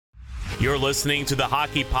You're listening to the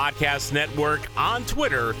Hockey Podcast Network on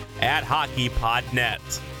Twitter at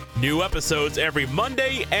HockeyPodNet. New episodes every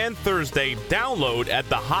Monday and Thursday. Download at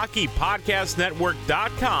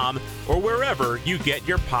thehockeypodcastnetwork.com or wherever you get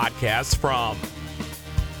your podcasts from.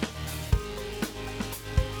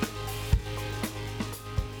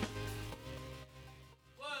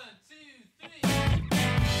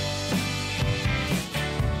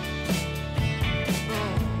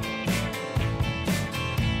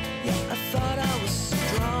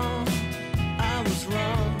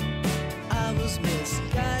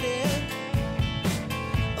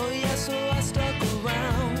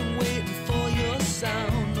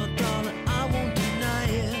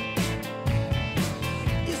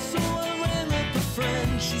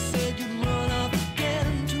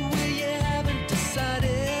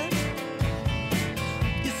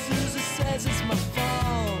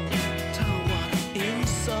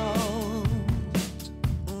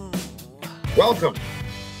 Welcome,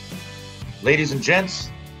 ladies and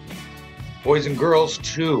gents, boys and girls,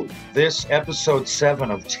 to this episode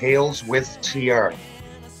 7 of Tales with TR.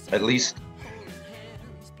 At least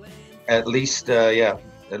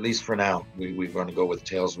for now, we're going to go with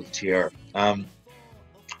Tales with TR. I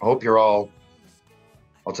hope you're all.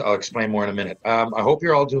 I'll explain more in a minute. I hope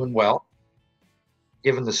you're all doing well,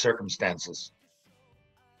 given the circumstances.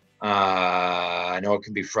 I know it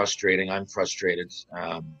can be frustrating. I'm frustrated.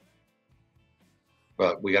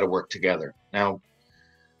 But we got to work together. Now,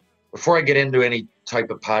 before I get into any type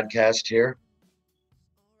of podcast here,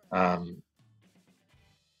 so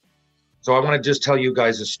I want to just tell you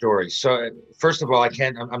guys a story. So first of all, I'm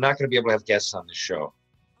not going to be able to have guests on the show.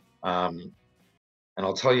 And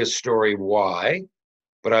I'll tell you a story why,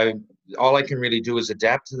 but all I can really do is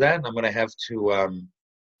adapt to that. And I'm going to have to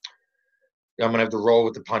roll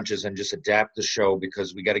with the punches and just adapt the show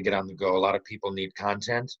because we got to get on the go. A lot of people need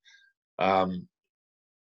content.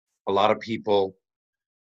 A lot of people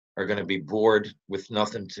are going to be bored with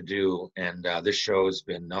nothing to do, and this show has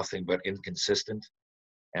been nothing but inconsistent.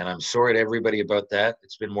 And I'm sorry to everybody about that.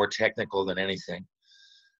 It's been more technical than anything.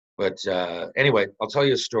 But anyway, I'll tell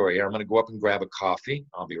you a story. I'm going to go up and grab a coffee.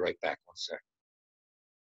 I'll be right back. 1 sec.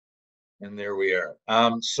 And there we are.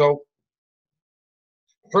 So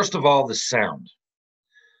first of all, the sound.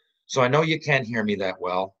 So I know you can't hear me that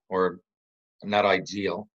well, or not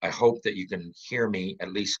ideal. I hope that you can hear me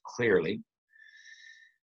at least clearly.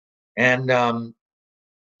 And,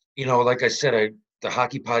 like I said, the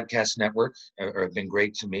Hockey Podcast Network have been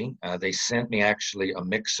great to me. They sent me actually a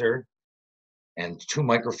mixer and 2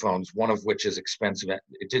 microphones, one of which is expensive.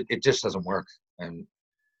 It just doesn't work. And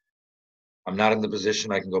I'm not in the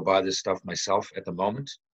position I can go buy this stuff myself at the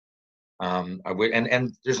moment. And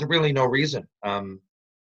there's really no reason.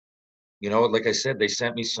 Like I said, they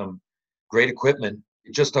sent me some great equipment.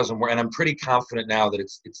 It just doesn't work, and I'm pretty confident now that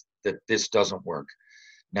that this doesn't work.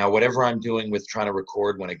 Now, whatever I'm doing with trying to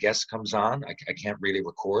record when a guest comes on, I can't really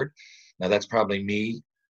record. Now that's probably me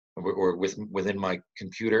or within my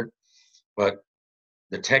computer, but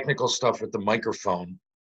the technical stuff with the microphone,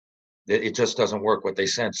 it just doesn't work what they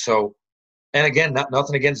sent. So, and again,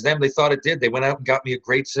 nothing against them. They thought it did. They went out and got me a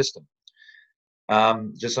great system.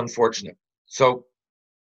 Just unfortunate. So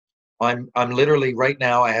I'm literally right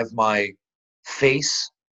now, I have my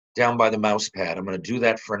face down by the mouse pad. I'm going to do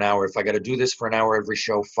that for an hour. If I got to do this for an hour every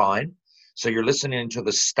show, fine. So you're listening to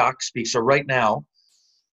the stock speak. So right now,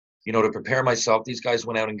 to prepare myself, these guys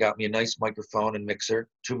went out and got me a nice microphone and mixer,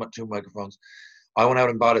 two microphones. I went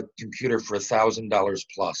out and bought a computer for $1,000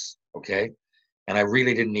 plus. Okay. And I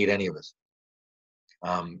really didn't need any of it.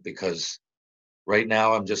 Because right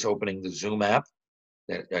now I'm just opening the Zoom app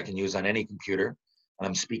that I can use on any computer. And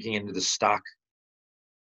I'm speaking into the stock,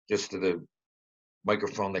 just to the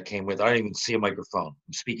microphone that came with. I don't even see a microphone.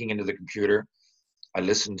 I'm speaking into the computer. I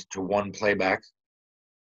listened to one playback,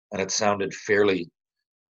 and it sounded fairly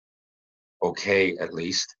okay, at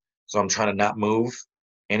least. So I'm trying to not move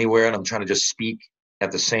anywhere, and I'm trying to just speak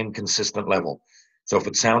at the same consistent level. So if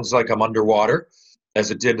it sounds like I'm underwater,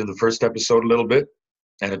 as it did in the first episode a little bit,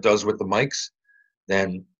 and it does with the mics,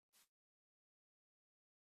 then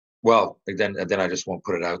I just won't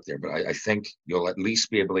put it out there. But I think you'll at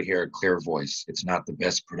least be able to hear a clear voice. It's not the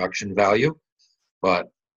best production value,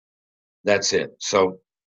 but that's it. So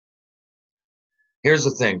here's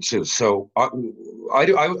the thing too. So I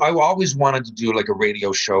always wanted to do like a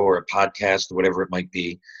radio show or a podcast or whatever it might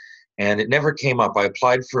be, and it never came up. I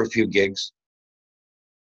applied for a few gigs,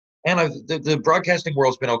 and the broadcasting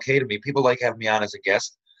world's been okay to me. People like having me on as a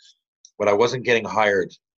guest, but I wasn't getting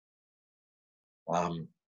hired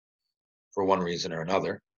for one reason or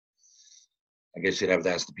another. I guess you'd have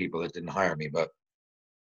to ask the people that didn't hire me, but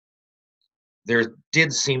there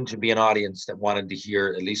did seem to be an audience that wanted to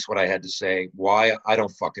hear at least what I had to say. Why? I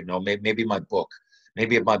don't fucking know. Maybe my book.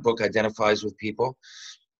 Maybe if my book identifies with people.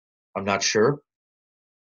 I'm not sure.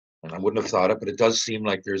 And I wouldn't have thought it, but it does seem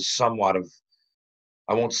like there's somewhat of,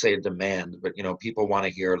 I won't say a demand, but, you know, people want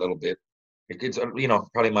to hear a little bit. It's, you know,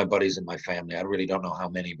 probably my buddies in my family. I really don't know how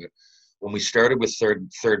many, but when we started with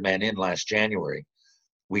Third Man In last January,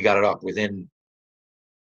 we got it up within,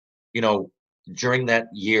 you know, during that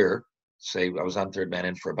year, say I was on Third Man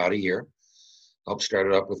In for about a year, helped start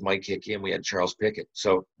it up with Mike Hickey, and we had Charles Pickett.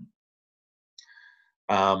 So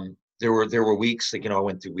there were weeks, like, you know, I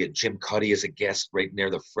went through, we had Jim Cuddy as a guest right near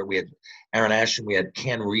the front. We had Aaron Ashton, we had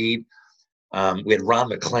Ken Reed, we had Ron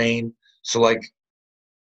McLean. So, like,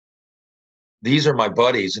 these are my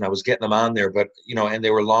buddies, and I was getting them on there, but, you know, and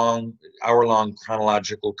they were hour-long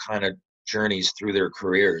chronological kind of journeys through their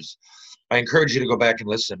careers. I encourage you to go back and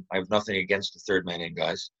listen. I have nothing against the Third Man In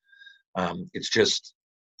guys. It's just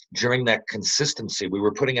during that consistency, we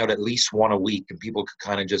were putting out at least one a week, and people could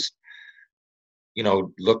kind of just, you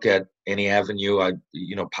know, look at any avenue,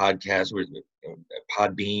 you know, podcast or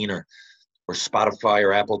Podbean or Spotify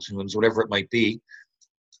or Apple Tunes, whatever it might be,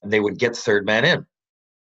 and they would get Third Man In.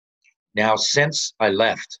 Now, since I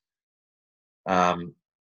left, and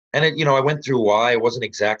it, you know, I went through why it wasn't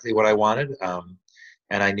exactly what I wanted,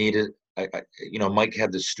 and I needed, you know, Mike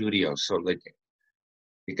had the studio, so, like,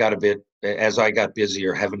 it got a bit, as I got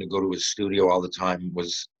busier, having to go to his studio all the time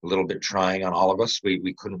was a little bit trying on all of us.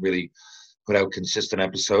 We couldn't really put out consistent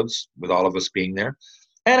episodes with all of us being there,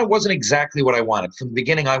 and it wasn't exactly what I wanted. From the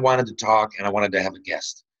beginning, I wanted to talk and I wanted to have a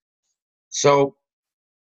guest. So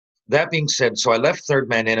that being said, so I left Third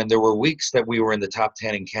Man In, and there were weeks that we were in the top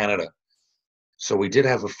 10 in Canada. So we did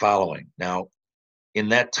have a following. Now, in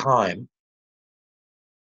that time,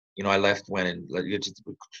 you know, I left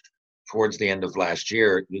towards the end of last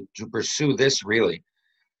year to pursue this, really.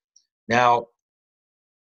 Now,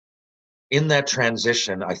 in that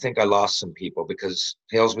transition, I think I lost some people because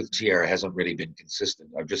Tales with TR hasn't really been consistent.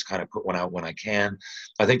 I've just kind of put one out when I can.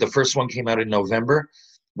 I think the first one came out in November.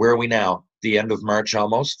 Where are we now? The end of March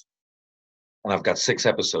almost. And I've got 6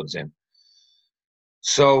 episodes in.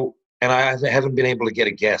 So, and I haven't been able to get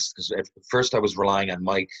a guest because at first I was relying on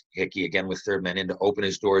Mike Hickey, again with Third Man In, to open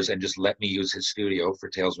his doors and just let me use his studio for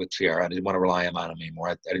Tales with TR. I didn't want to rely on him anymore.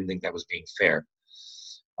 I didn't think that was being fair.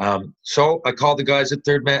 So I called the guys at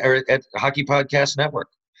at Hockey Podcast Network,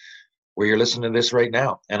 where you're listening to this right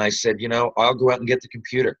now. And I said, you know, I'll go out and get the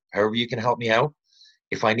computer. However you can help me out.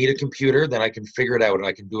 If I need a computer, then I can figure it out, and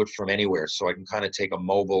I can do it from anywhere. So I can kind of take a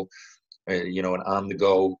mobile, you know, an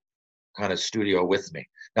on-the-go kind of studio with me.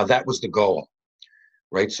 Now, that was the goal,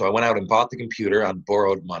 right? So I went out and bought the computer on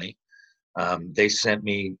borrowed money. They sent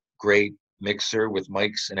me great mixer with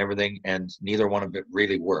mics and everything, and neither one of it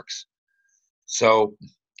really works. So,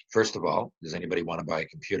 first of all, does anybody want to buy a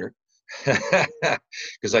computer?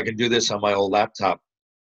 Because I can do this on my old laptop.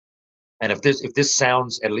 And if this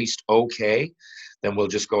sounds at least okay, then we'll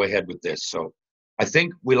just go ahead with this. So I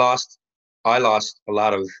think I lost a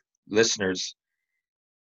lot of listeners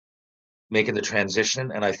making the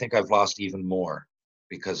transition, and I think I've lost even more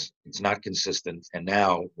because it's not consistent, and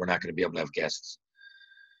now we're not going to be able to have guests.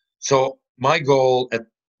 So my goal,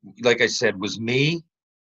 like I said, was me.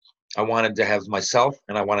 I wanted to have myself,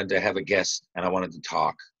 and I wanted to have a guest, and I wanted to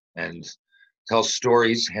talk and tell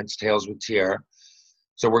stories, hence Tales with TR.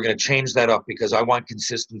 So we're going to change that up because I want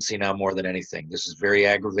consistency now more than anything. This is very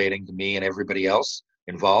aggravating to me and everybody else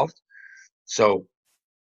involved. So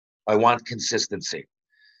I want consistency.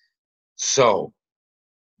 So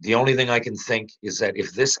the only thing I can think is that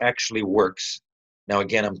if this actually works, now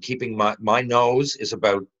again, I'm keeping my nose is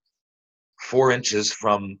about 4 inches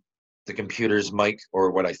from the computer's mic,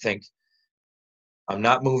 or what I think. I'm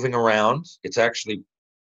not moving around. It actually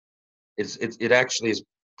is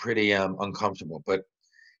pretty uncomfortable, but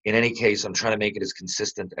in any case, I'm trying to make it as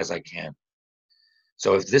consistent as I can.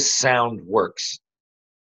 So if this sound works,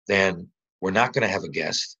 then we're not going to have a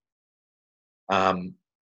guest. And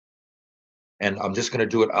I'm just going to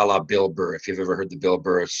do it a la Bill Burr. If you've ever heard the Bill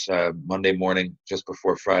Burr's Monday morning, just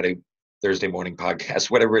before Friday, Thursday morning podcast,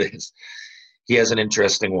 whatever it is, he has an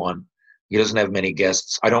interesting one. He doesn't have many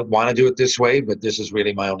guests. I don't want to do it this way, but this is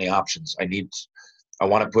really my only options. I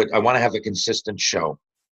want to have a consistent show.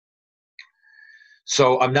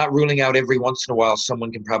 So I'm not ruling out every once in a while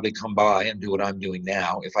someone can probably come by and do what I'm doing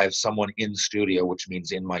now. If I have someone in studio, which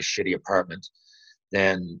means in my shitty apartment,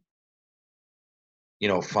 then, you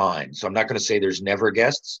know, fine. So I'm not going to say there's never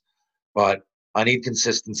guests, but I need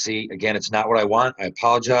consistency. Again, it's not what I want. I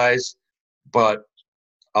apologize, but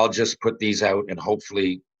I'll just put these out and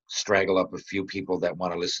hopefully straggle up a few people that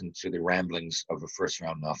want to listen to the ramblings of a first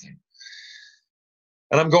round nothing.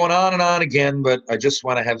 And I'm going on and on again, but I just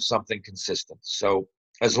want to have something consistent. So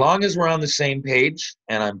as long as we're on the same page,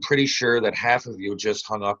 and I'm pretty sure that half of you just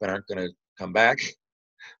hung up and aren't going to come back,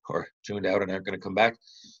 or tuned out and aren't going to come back.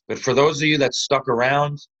 But for those of you that stuck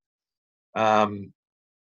around, I'm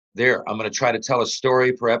going to try to tell a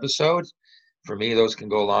story per episode. For me, those can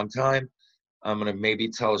go a long time. I'm going to maybe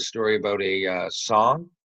tell a story about a song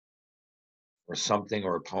or something,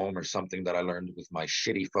 or a poem or something that I learned with my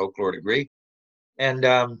shitty folklore degree. And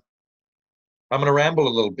I'm going to ramble a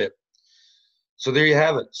little bit. So there you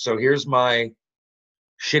have it. So here's my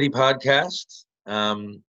shitty podcast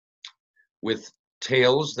with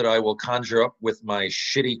tales that I will conjure up with my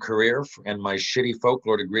shitty career and my shitty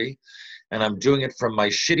folklore degree. And I'm doing it from my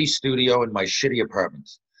shitty studio in my shitty apartment.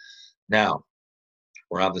 Now,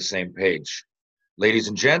 we're on the same page. Ladies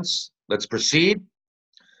and gents, let's proceed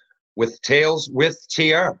with Tales with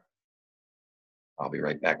TR. I'll be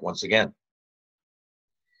right back once again.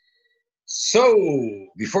 So,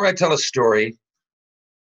 before I tell a story,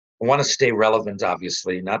 I want to stay relevant,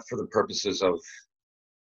 obviously, not for the purposes of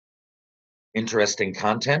interesting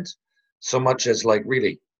content, so much as like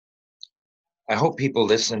really, I hope people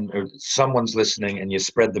listen, or someone's listening, and you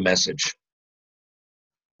spread the message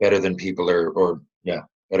better than people are,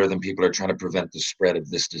 better than people are trying to prevent the spread of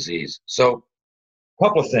this disease. So, a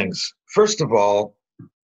couple of things. First of all,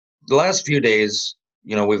 the last few days,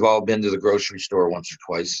 we've all been to the grocery store once or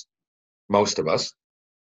twice. Most of us.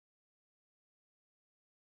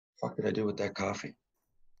 What did I do with that coffee?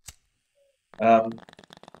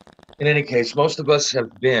 In any case, most of us have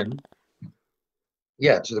been,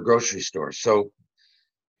 to the grocery store. So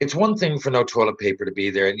it's one thing for no toilet paper to be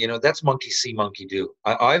there. And, that's monkey see, monkey do.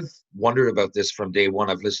 I've wondered about this from day one.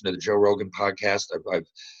 I've listened to the Joe Rogan podcast. I've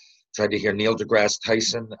tried to hear Neil deGrasse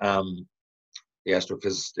Tyson, the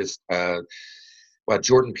astrophysicist,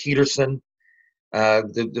 Jordan Peterson.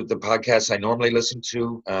 The podcasts I normally listen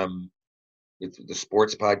to, the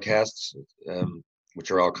sports podcasts,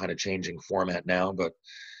 which are all kind of changing format now. But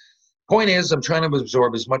point is, I'm trying to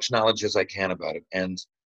absorb as much knowledge as I can about it. And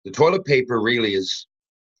the toilet paper really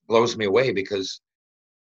blows me away, because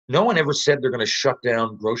no one ever said they're going to shut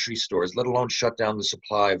down grocery stores, let alone shut down the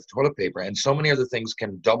supply of toilet paper. And so many other things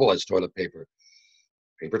can double as toilet paper.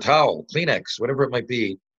 Paper towel, Kleenex, whatever it might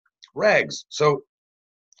be, rags. So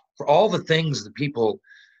for all the things that people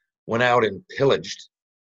went out and pillaged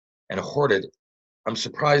and hoarded, I'm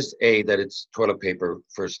surprised, that it's toilet paper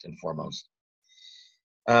first and foremost.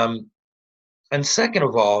 And second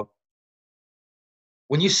of all,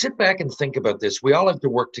 when you sit back and think about this, we all have to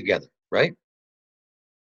work together, right?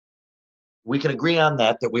 We can agree on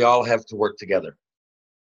that we all have to work together.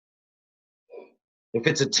 If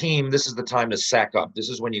it's a team, this is the time to sack up. This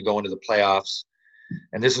is when you go into the playoffs,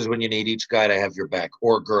 and this is when you need each guy to have your back,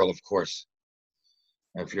 or girl, of course,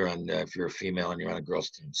 if you're a female and you're on a girls'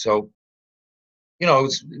 team. So,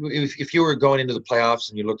 if you were going into the playoffs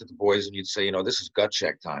and you looked at the boys and you'd say, this is gut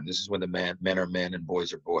check time. This is when the men are men and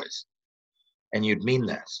boys are boys. And you'd mean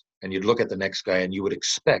that. And you'd look at the next guy and you would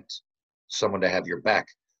expect someone to have your back.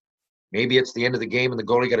 Maybe it's the end of the game and the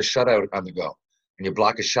goalie got a shutout on the go, and you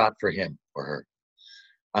block a shot for him or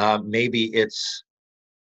her. Maybe it's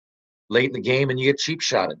late in the game and you get cheap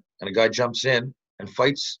shotted, and a guy jumps in and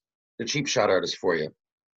fights the cheap shot artist for you,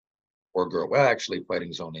 or girl. Well, actually,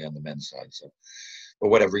 fighting's only on the men's side, so. But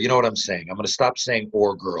whatever, you know what I'm saying. I'm going to stop saying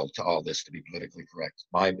or girl to all this to be politically correct.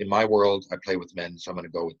 In my world, I play with men, so I'm going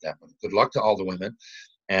to go with that. But good luck to all the women,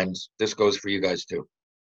 and this goes for you guys too.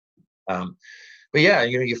 But yeah,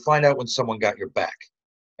 you find out when someone got your back,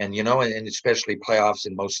 and and especially playoffs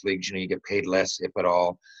in most leagues, you get paid less, if at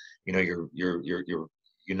all. You're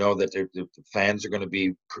that the fans are going to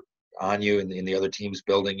be on you in the other team's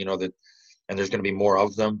building. That, and there's going to be more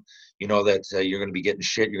of them. That you're going to be getting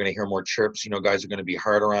shit. You're going to hear more chirps. Guys are going to be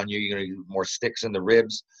harder on you. You're going to get more sticks in the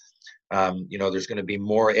ribs. There's going to be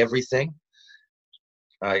more everything.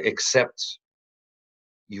 Except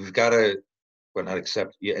you've got to, but not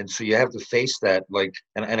accept. Yeah, and so you have to face that.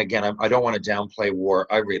 And again, I don't want to downplay war.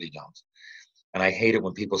 I really don't. And I hate it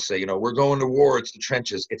when people say, we're going to war. It's the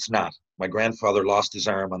trenches. It's not. My grandfather lost his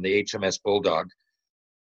arm on the HMS Bulldog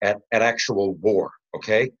at actual war.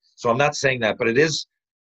 Okay. So I'm not saying that, but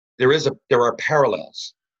there are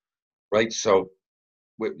parallels, right? So,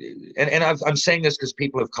 and I'm saying this because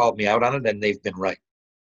people have called me out on it, and they've been right.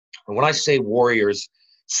 And when I say warriors,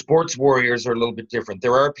 sports warriors are a little bit different.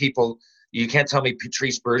 There are people, you can't tell me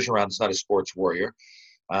Patrice Bergeron's not a sports warrior.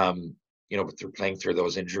 but through playing through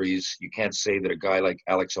those injuries. You can't say that a guy like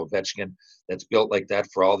Alex Ovechkin, that's built like that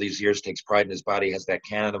for all these years, takes pride in his body, has that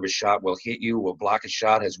cannon of a shot, will hit you, will block a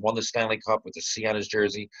shot, has won the Stanley Cup with a C on his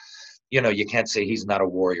jersey. You can't say he's not a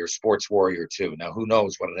warrior, sports warrior too. Now, who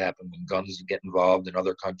knows what had happened when guns get involved in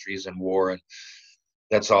other countries and war, and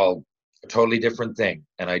that's all a totally different thing.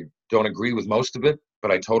 And I don't agree with most of it,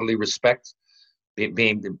 but I totally respect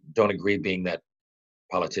don't agree being that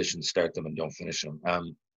politicians start them and don't finish them.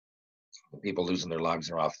 People losing their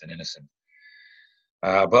lives are often innocent.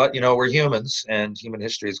 But, we're humans, and human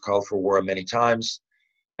history has called for war many times.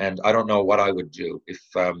 And I don't know what I would do. If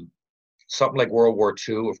something like World War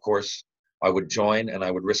II, of course, I would join, and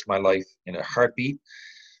I would risk my life in a heartbeat,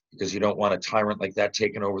 because you don't want a tyrant like that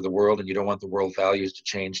taking over the world, and you don't want the world values to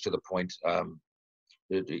change to the point,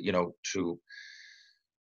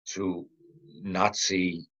 to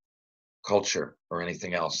Nazi culture or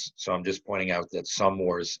anything else. So I'm just pointing out that some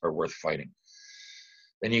wars are worth fighting.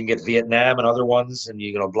 Then you can get Vietnam and other ones, and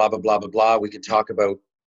blah blah blah blah blah. We could talk about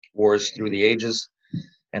wars through the ages,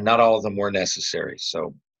 and not all of them were necessary.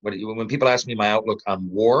 So when people ask me my outlook on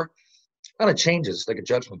war, it kind of changes, like a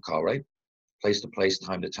judgment call, right? Place to place,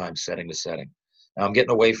 time to time, setting to setting. Now I'm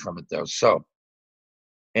getting away from it though. So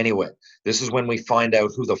anyway, this is when we find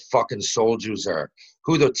out who the fucking soldiers are,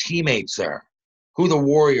 who the teammates are, who the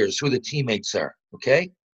warriors, who the teammates are,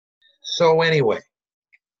 okay? So anyway,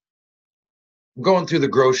 I'm going through the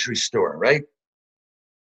grocery store, right?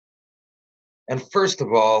 And first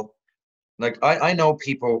of all, like I know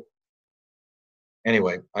people,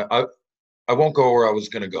 anyway, I won't go where I was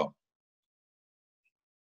going to go.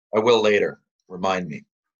 I will later. Remind me.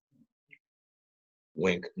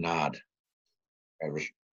 Wink, nod.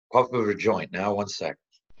 Puff of a joint. Now, 1 sec.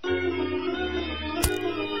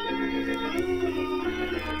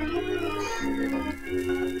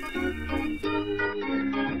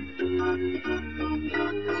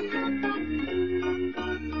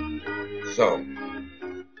 So,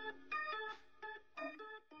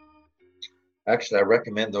 actually, I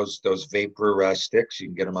recommend those vapor sticks. You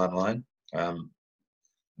can get them online.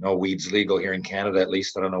 No weed's legal here in Canada, at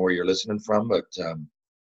least. I don't know where you're listening from, but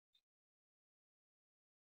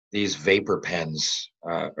these vapor pens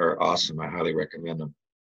are awesome. I highly recommend them.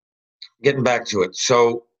 Getting back to it.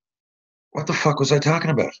 So, what the fuck was I talking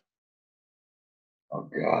about? Oh,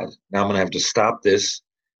 God. Now I'm going to have to stop this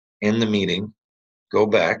in the meeting, go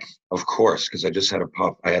back, of course, because I just had a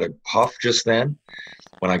puff. I had a puff just then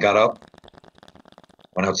when I got up,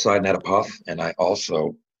 went outside and had a puff, and I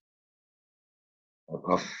also a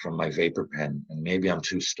puff from my vapor pen, and maybe I'm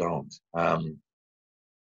too stoned.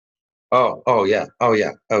 Oh yeah.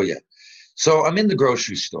 So I'm in the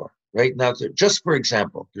grocery store right now. Just for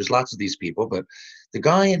example, there's lots of these people, but the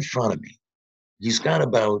guy in front of me, he's got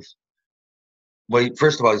about, well,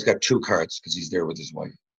 first of all, he's got 2 carts because he's there with his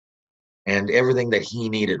wife, and everything that he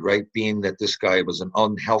needed, right? Being that this guy was an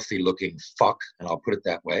unhealthy looking fuck, and I'll put it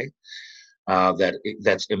that way,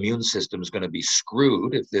 that's immune system is going to be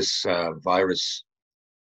screwed if this virus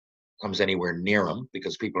comes anywhere near them,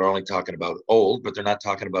 because people are only talking about old, but they're not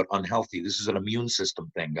talking about unhealthy. This is an immune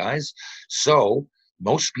system thing, guys. So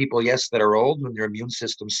most people, yes, that are old, when their immune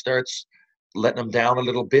system starts letting them down a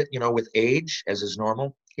little bit, with age, as is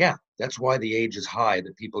normal. Yeah, that's why the age is high,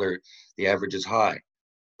 the average is high.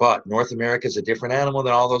 But North America is a different animal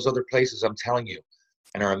than all those other places, I'm telling you.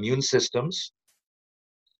 And our immune systems,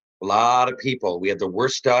 a lot of people, we have the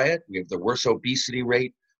worst diet, we have the worst obesity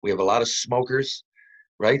rate, we have a lot of smokers,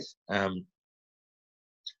 right?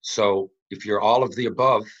 So if you're all of the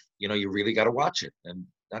above, you really got to watch it. And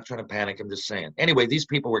not trying to panic, I'm just saying. Anyway, these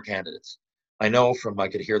people were candidates. I know I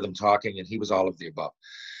could hear them talking, and he was all of the above,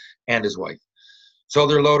 and his wife. So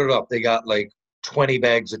they're loaded up. They got like 20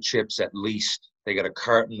 bags of chips at least. They got a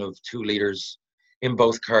carton of 2 liters in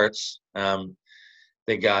both carts.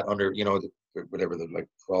 They got under, whatever, the like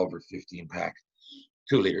 12 or 15 pack,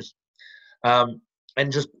 2 liters. And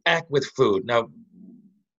just act with food. Now,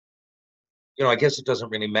 I guess it doesn't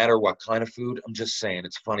really matter what kind of food. I'm just saying,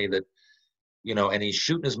 it's funny that, and he's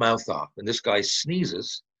shooting his mouth off, and this guy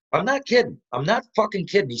sneezes. I'm not kidding. I'm not fucking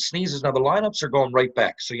kidding. He sneezes. Now, the lineups are going right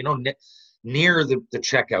back. So, near the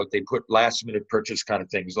checkout, they put last minute purchase kind of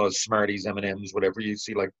things, those Smarties, M&Ms, whatever you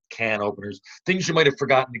see, like can openers, things you might have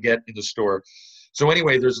forgotten to get in the store. So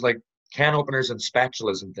anyway, there's like can openers and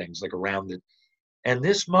spatulas and things like around it. And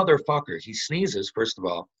this motherfucker, he sneezes, first of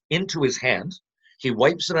all, into his hand. He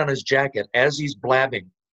wipes it on his jacket as he's blabbing,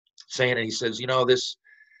 saying, and he says,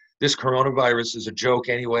 this coronavirus is a joke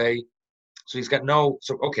anyway. So he's got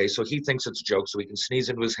so he thinks it's a joke, so he can sneeze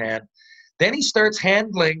into his hand. Then he starts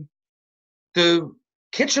handling the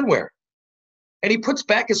kitchenware. And he puts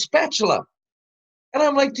back his spatula. And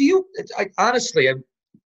I'm like, honestly,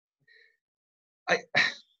 I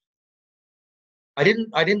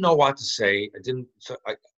didn't know what to say.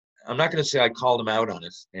 I'm not going to say I called him out on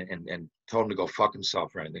it and told him to go fuck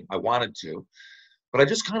himself or anything. I wanted to, but I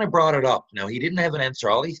just kind of brought it up. Now, he didn't have an answer.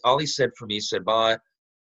 All he said for me, he said, "Bah,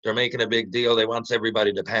 they're making a big deal. They want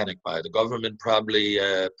everybody to panic by. The government probably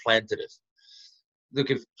planted it." Look,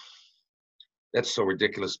 if that's so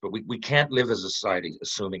ridiculous, but we can't live as a society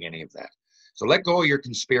assuming any of that. So let go of your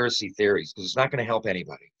conspiracy theories, because it's not going to help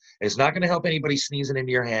anybody. It's not going to help anybody sneezing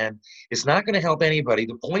into your hand. It's not going to help anybody.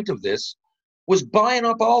 The point of this was buying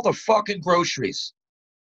up all the fucking groceries.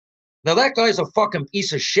 Now that guy's a fucking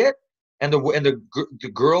piece of shit, and the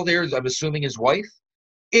girl there, I'm assuming his wife,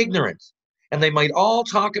 ignorant. And they might all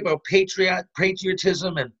talk about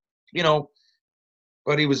patriotism and,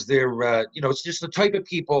 but he was there, it's just the type of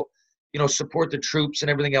people, support the troops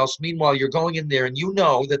and everything else. Meanwhile, you're going in there and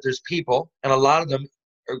that there's people, and a lot of them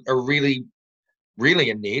are really, really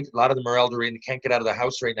in need. A lot of them are elderly and can't get out of the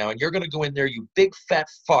house right now. And you're going to go in there, you big fat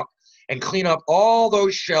fuck, and clean up all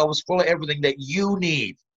those shelves full of everything that you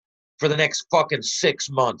need for the next fucking 6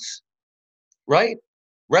 months, right?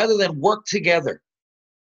 Rather than work together.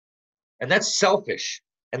 And that's selfish.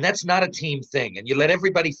 And that's not a team thing. And you let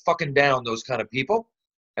everybody fucking down, those kind of people.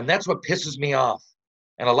 And that's what pisses me off.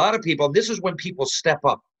 And a lot of people, this is when people step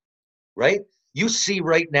up, right? You see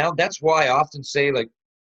right now, that's why I often say, like,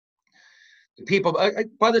 the people,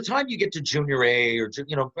 by the time you get to junior A or,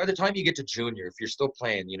 by the time you get to junior, if you're still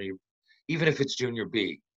playing, even if it's junior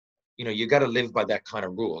B, you got to live by that kind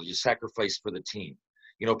of rule. You sacrifice for the team.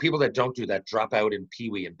 People that don't do that drop out in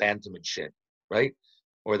peewee and bantam and shit, right?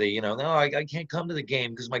 Or they, no, I can't come to the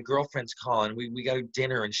game because my girlfriend's calling. We got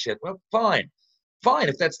dinner and shit. Well, fine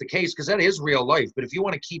if that's the case, because that is real life. But if you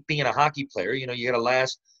want to keep being a hockey player, you got to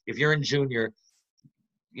last. If you're in junior,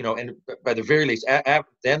 and by the very least,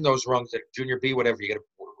 then those rungs at junior B, whatever,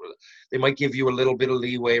 they might give you a little bit of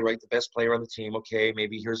leeway, right? The best player on the team, okay,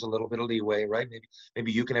 maybe here's a little bit of leeway, right?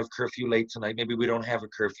 Maybe you can have curfew late tonight. Maybe we don't have a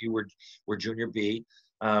curfew. We're junior B.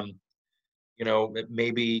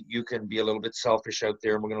 Maybe you can be a little bit selfish out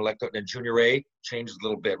there, and we're going to let go. And junior A changes a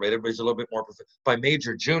little bit, right? Everybody's a little bit more perfect. By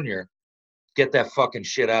major junior, get that fucking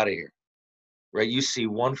shit out of here, right? You see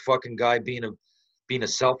one fucking guy being a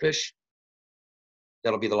selfish,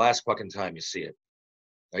 that'll be the last fucking time you see it,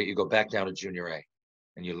 right? You go back down to junior A,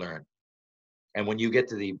 and you learn. And when you get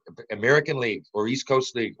to the American League or East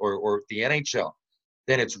Coast League or the NHL,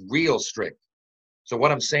 then it's real strict. So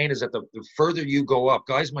what I'm saying is that the further you go up,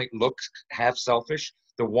 guys might look half selfish.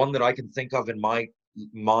 The one that I can think of in my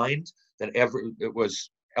mind it was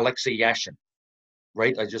Alexei Yashin,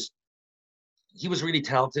 right? He was really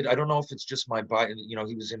talented. I don't know if it's just my body.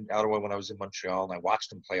 He was in Ottawa when I was in Montreal, and I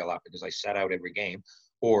watched him play a lot because I sat out every game,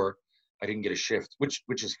 or I didn't get a shift,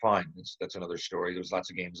 which is fine. That's another story. There was lots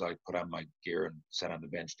of games I put on my gear and sat on the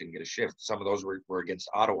bench, didn't get a shift. Some of those were against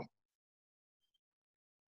Ottawa.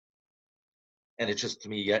 And it's just, to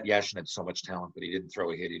me, Yashin had so much talent, but he didn't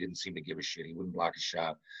throw a hit. He didn't seem to give a shit. He wouldn't block a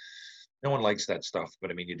shot. No one likes that stuff, but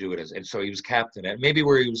I mean, you do it and so he was captain. And maybe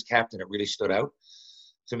where he was captain, it really stood out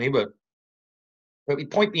to me. But the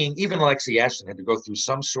point being, even Alexei Yashin had to go through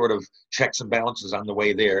some sort of checks and balances on the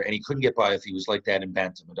way there, and he couldn't get by if he was like that in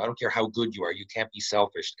bantam. I don't care how good you are. You can't be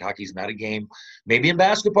selfish. Hockey's not a game. Maybe in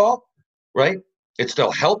basketball, right? It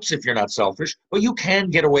still helps if you're not selfish, but you can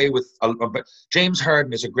get away with James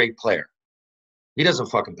Harden is a great player. He doesn't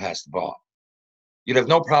fucking pass the ball. You'd have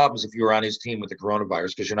no problems if you were on his team with the coronavirus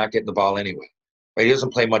because you're not getting the ball anyway. Right? He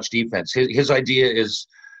doesn't play much defense. His idea is,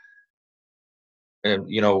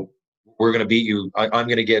 we're going to beat you. I'm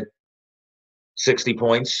going to get 60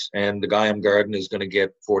 points, and the guy I'm guarding is going to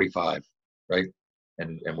get 45, right?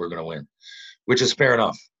 And we're going to win, which is fair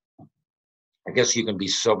enough. I guess you can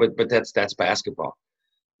be but that's basketball.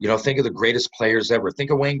 Think of the greatest players ever.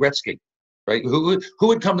 Think of Wayne Gretzky, right? Who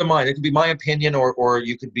would come to mind? It could be my opinion, or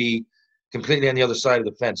you could be completely on the other side of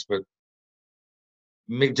the fence. But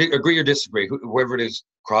agree or disagree, whoever it is,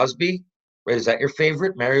 Crosby, right? Is that your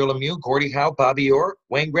favorite? Mario Lemieux, Gordie Howe, Bobby Orr,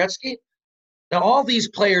 Wayne Gretzky? Now, all these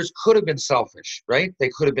players could have been selfish, right? They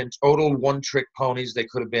could have been total one-trick ponies. They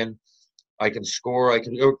could have been, I can score,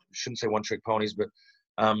 shouldn't say one-trick ponies, but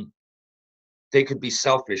they could be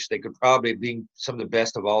selfish. They could probably be some of the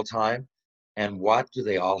best of all time. And what do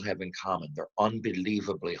they all have in common? They're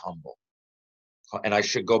unbelievably humble. And I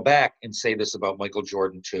should go back and say this about Michael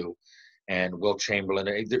Jordan, too, and Wilt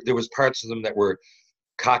Chamberlain. There was parts of them that were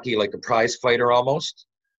cocky, like a prize fighter almost,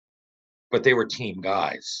 but they were team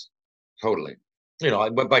guys. Totally.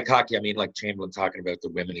 But by cocky, I mean like Chamberlain talking about the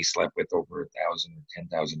women he slept with over 1,000 or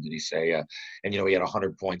 10,000, did he say? And, he had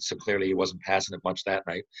 100 points. So clearly he wasn't passing it much that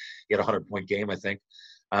night. He had a 100-point game, I think.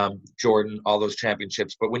 Jordan, all those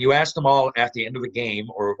championships. But when you asked them all at the end of the game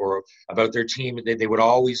or about their team, they would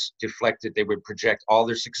always deflect it. They would project all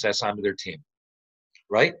their success onto their team,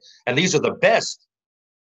 right? And these are the best.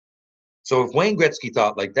 So if Wayne Gretzky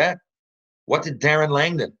thought like that, what did Darren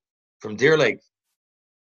Langdon from Deer Lake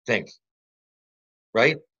think?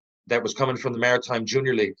 Right? That was coming from the Maritime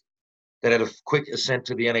Junior League that had a quick ascent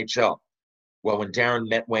to the NHL. Well, when Darren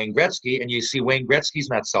met Wayne Gretzky, and you see Wayne Gretzky's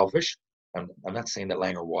not selfish. I'm not saying that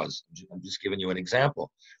Langer was. I'm just giving you an example.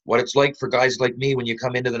 What it's like for guys like me when you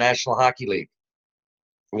come into the National Hockey League.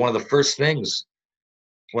 One of the first things,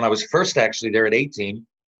 when I was first actually there at 18,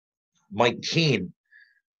 Mike Keane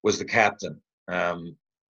was the captain.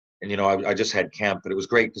 I just had camp, but it was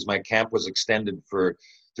great because my camp was extended for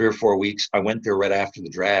 3 or 4 weeks. I went there right after the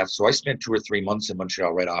draft. So I spent 2 or 3 months in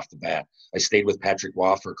Montreal right off the bat. I stayed with Patrick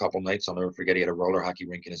Waugh for a couple nights. I'll never forget, he had a roller hockey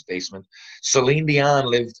rink in his basement. Celine Dion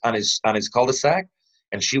lived on his cul-de-sac,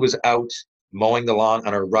 and she was out mowing the lawn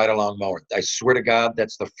on her ride-along mower. I swear to God,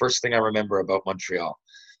 that's the first thing I remember about Montreal.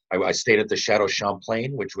 I stayed at the Chateau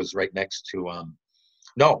Champlain, which was right next to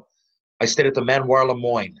I stayed at the Manoir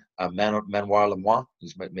Lemoyne, Manoir Lemoyne,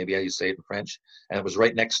 is maybe how you say it in French, and it was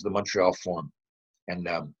right next to the Montreal Forum. And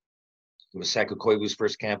it was Saku Koivu's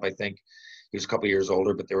first camp, I think. He was a couple of years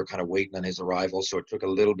older, but they were kind of waiting on his arrival, so it took a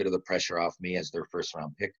little bit of the pressure off me as their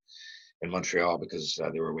first-round pick in Montreal because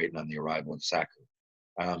they were waiting on the arrival of Saku,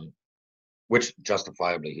 which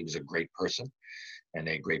justifiably, he was a great person and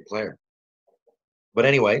a great player. But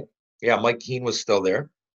anyway, yeah, Mike Keane was still there.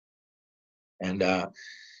 And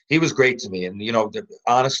he was great to me. And,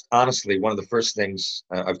 honestly, one of the first things,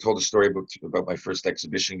 I've told a story about my first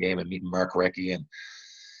exhibition game and meeting Mark Recchi. And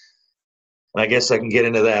I guess I can get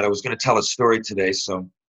into that. I was going to tell a story today, so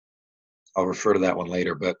I'll refer to that one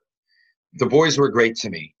later. But the boys were great to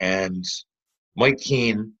me. And Mike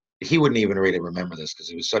Keane, he wouldn't even really remember this because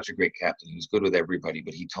he was such a great captain. He was good with everybody.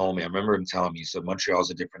 But he told me, I remember him telling me, he said,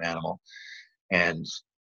 Montreal's a different animal. And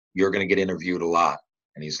you're going to get interviewed a lot.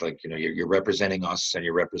 And he's like, you're representing us and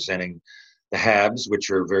you're representing the Habs, which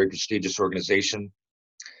are a very prestigious organization,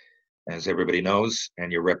 as everybody knows.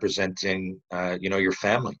 And you're representing, your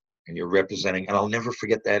family. And you're representing, and I'll never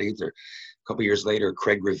forget that either. A couple of years later,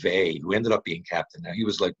 Craig Rivet, who ended up being captain. Now, he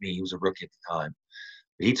was like me. He was a rookie at the time.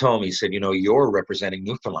 But he told me, he said, you're representing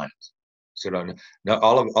Newfoundland. So now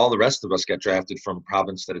all the rest of us get drafted from a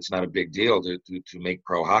province that it's not a big deal to make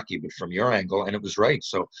pro hockey, but from your angle, and it was right.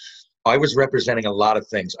 So I was representing a lot of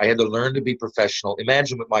things. I had to learn to be professional.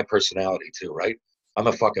 Imagine with my personality too, right? I'm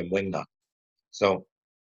a fucking wingnut. So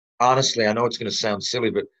honestly, I know it's going to sound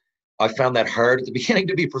silly, but I found that hard at the beginning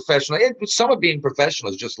to be professional. Some of being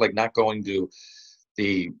professional is just like not going to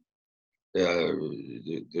the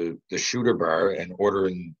shooter bar and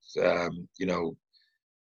ordering,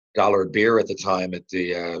 dollar beer at the time at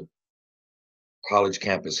the college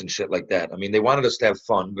campus and shit like that. I mean, they wanted us to have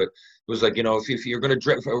fun, but it was like, if you're going to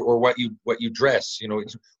dress or what you dress,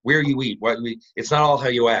 it's where you eat, it's not all how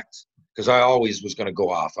you act. Because I always was going to go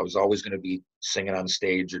off. I was always going to be singing on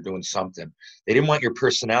stage or doing something. They didn't want your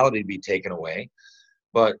personality to be taken away,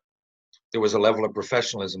 but there was a level of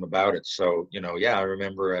professionalism about it. So, I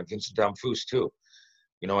remember Vincent Damphousse too.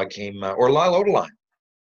 I came, or Lyle Odeline.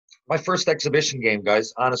 My first exhibition game,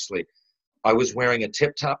 guys, honestly, I was wearing a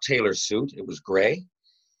tip-top tailor suit. It was gray,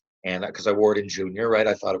 and because I wore it in junior, right,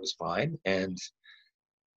 I thought it was fine. And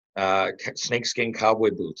snakeskin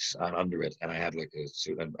cowboy boots on under it, and I had like a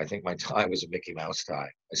suit, and I think my tie was a Mickey Mouse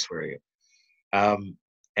tie, I swear to you.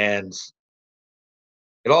 And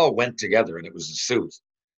it all went together, and it was a suit.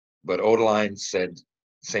 But Odeline said,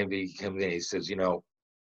 same thing, he says, you're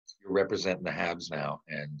representing the Habs now.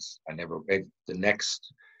 And the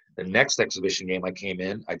next exhibition game I came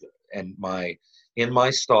in, in my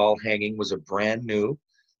stall hanging was a brand new,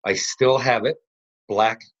 I still have it,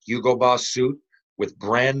 black Hugo Boss suit with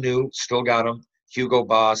brand new, still got them, Hugo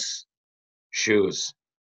Boss shoes.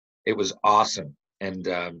 It was awesome. And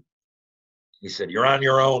he said, you're on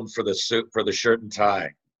your own for the suit, for the shirt and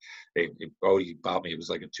tie. He bought me, it was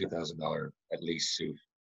like a $2,000 at least suit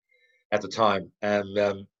at the time.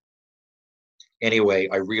 And anyway,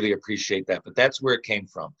 I really appreciate that. But that's where it came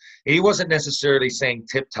from. He wasn't necessarily saying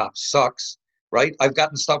Tip Top sucks, right? I've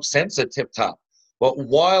gotten stuff since at Tip Top. But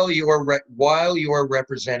while you are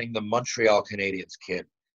representing the Montreal Canadiens, kid,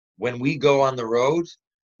 when we go on the road,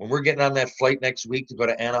 when we're getting on that flight next week to go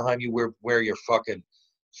to Anaheim, you wear your fucking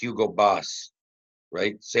Hugo Boss,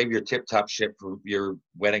 right? Save your tip-top shit for your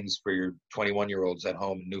weddings for your 21-year-olds at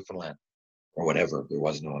home in Newfoundland. or whatever. There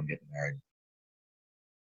was no one getting married.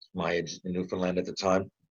 My age in Newfoundland at the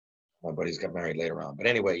time. My buddies got married later on. But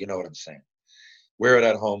anyway, you know what I'm saying. We're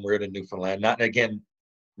at home. We're in Newfoundland. Not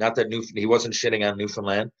that he wasn't shitting on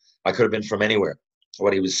Newfoundland. I could have been from anywhere.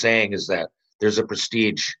 What he was saying is that there's a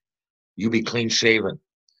prestige. You be clean shaven.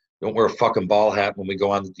 Don't wear a fucking ball hat when we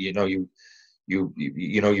go on. You're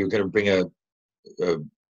gonna bring a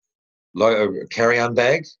carry-on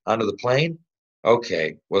bag onto the plane.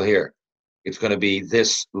 Okay, well here, it's gonna be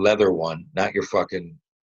this leather one, not your fucking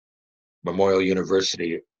Memorial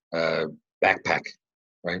University backpack,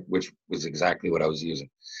 right? Which was exactly what I was using.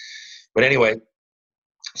 But anyway,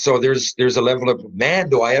 so there's a level of, man,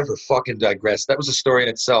 do I ever fucking digress. That was a story in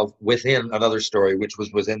itself within another story, which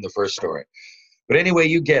was within the first story. But anyway,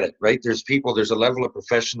 you get it, right? There's a level of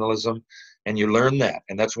professionalism, and you learn that.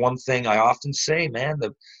 And that's one thing I often say, man,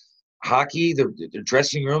 the hockey, the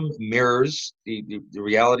dressing room mirrors the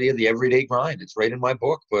reality of the everyday grind. It's right in my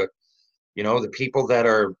book. But, the people that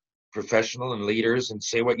are professional and leaders, and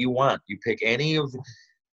say what you want. You pick any of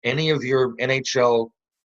your NHL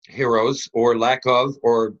heroes, or lack of,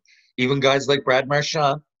 or even guys like Brad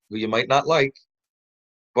Marchand, who you might not like,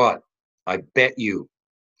 but I bet you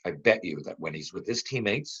that when he's with his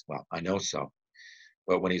teammates, well, I know so,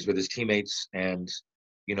 but when he's with his teammates and,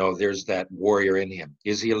 there's that warrior in him.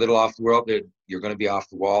 Is he a little off the wall? You're going to be off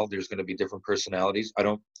the wall. There's going to be different personalities. I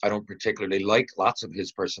don't particularly like lots of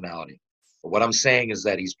his personality. But what I'm saying is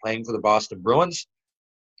that he's playing for the Boston Bruins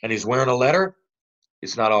and he's wearing a letter.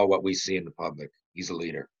 It's not all what we see in the public. He's a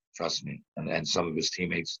leader, trust me. And some of his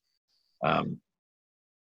teammates, not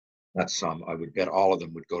some, I would bet all of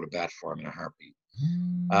them would go to bat for him in a heartbeat.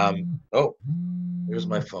 Oh, there's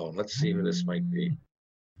my phone. Let's see who this might be.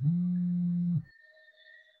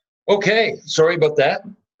 Okay, sorry about that.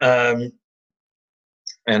 And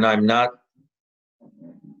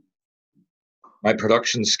my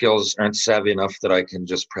production skills aren't savvy enough that I can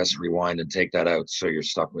just press rewind and take that out, so you're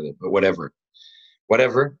stuck with it. But whatever.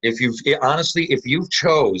 If you've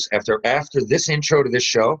chose after this intro to this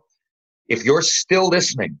show, if you're still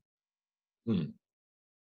listening, I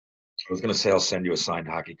was going to say I'll send you a signed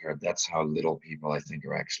hockey card. That's how little people I think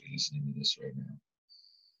are actually listening to this right now.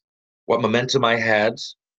 What momentum I had,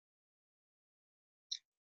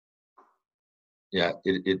 yeah,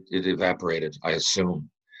 it evaporated, I assume.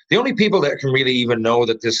 The only people that can really even know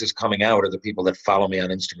that this is coming out are the people that follow me on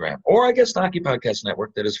Instagram, or I guess the Hockey Podcast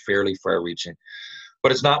Network, that is fairly far-reaching.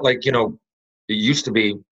 But it's not like, it used to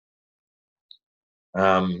be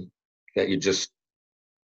that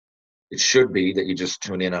it should be that you just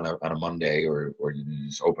tune in on a Monday, or you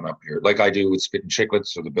just open up here, like I do with Spittin'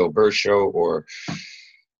 Chicklets or the Bill Burr Show, or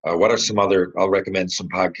what are some other, I'll recommend some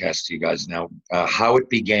podcasts to you guys now. How It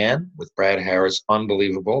Began with Brad Harris,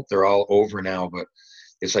 unbelievable. They're all over now, but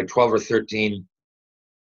it's like 12 or 13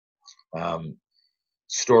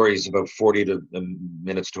 stories about 40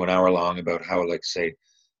 minutes to an hour long about how, like, say,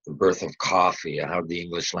 the birth of coffee and how the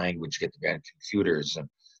English language get began, computers and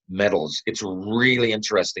metals. It's really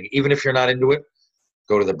interesting. Even if you're not into it,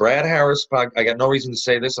 go to the Brad Harris podcast. I got no reason to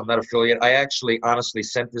say this. I'm not affiliated. I actually honestly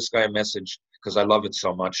sent this guy a message because I love it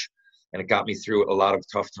so much. And it got me through a lot of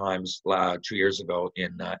tough times 2 years ago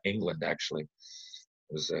in England, actually.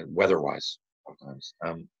 It was weather-wise, sometimes.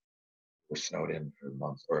 We're snowed in for a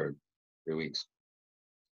month or 3 weeks.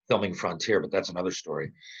 Filming Frontier, but that's another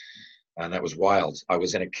story. And that was wild. I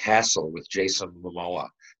was in a castle with Jason Momoa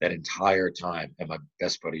that entire time, and my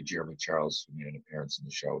best buddy Jeremy Charles made an appearance in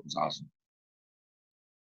the show. It was awesome.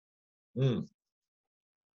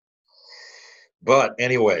 But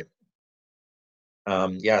anyway,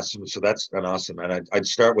 so that's an awesome. And I'd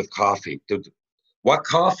start with coffee. What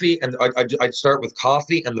coffee? And I'd start with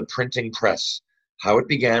coffee and the printing press. How It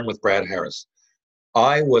Began with Brad Harris.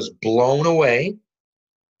 I was blown away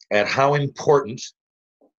at how important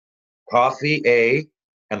coffee,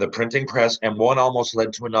 and the printing press, and one almost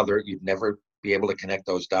led to another. You'd never be able to connect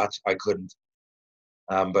those dots. I couldn't.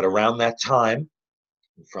 But around that time,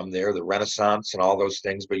 from there, the Renaissance and all those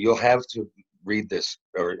things, but you'll have to read this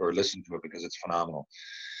or listen to it because it's phenomenal.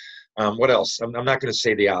 What else? I'm not going to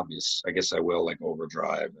say the obvious. I guess I will, like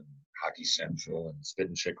Overdrive and Hockey Central and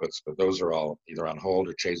Spittin' Chicklets, but those are all either on hold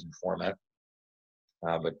or changing format.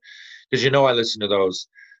 But because I listen to those.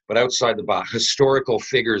 But outside the box, Historical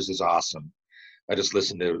Figures is awesome. I just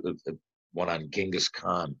listened to one on Genghis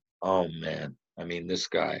Khan. Oh, man. I mean, this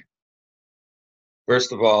guy.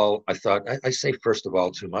 First of all, I thought, I say first of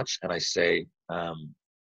all too much, and I say,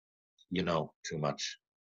 too much.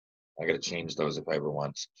 I got to change those if I ever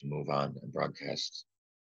want to move on and broadcast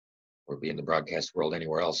or be in the broadcast world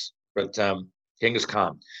anywhere else. But Genghis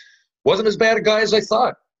Khan wasn't as bad a guy as I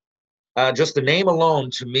thought. Just the name alone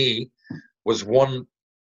to me was one,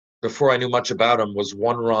 before I knew much about him, was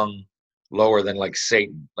one rung lower than like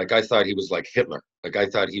Satan. Like I thought he was like Hitler. Like I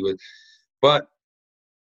thought he was, but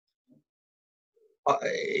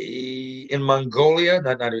in Mongolia,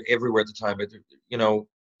 not everywhere at the time, but you know,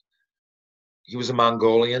 he was a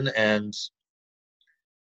Mongolian and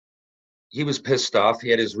he was pissed off. He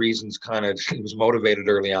had his reasons, kind of, he was motivated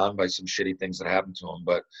early on by some shitty things that happened to him.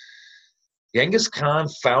 But Genghis Khan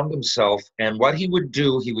found himself, and what he would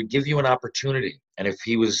do, he would give you an opportunity. And if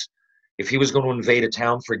he was going to invade a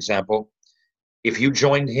town, for example, if you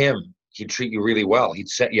joined him, he'd treat you really well. He'd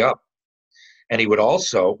set you up. And he would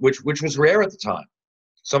also, which was rare at the time.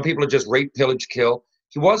 Some people would just rape, pillage, kill.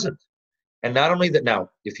 He wasn't. And not only that, now,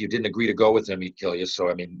 if you didn't agree to go with him, he'd kill you. So,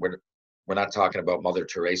 I mean, we're not talking about Mother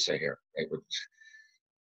Teresa here. Right?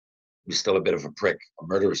 He's still a bit of a prick, a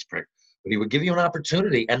murderous prick. But he would give you an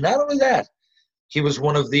opportunity. And not only that, he was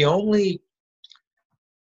one of the only,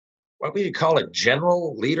 what would you call it,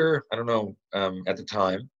 general leader, I don't know, at the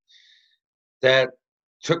time, that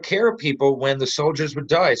took care of people when the soldiers would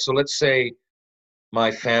die. So let's say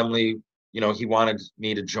my family, you know, he wanted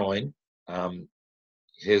me to join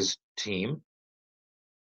his team,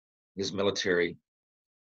 his military,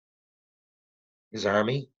 his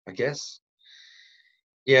army, I guess.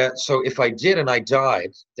 Yeah, so if I did and I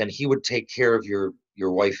died, then he would take care of your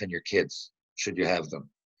wife and your kids, should you have them,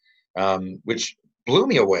 which blew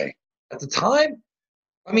me away. At the time,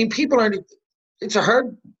 I mean, people aren't, it's a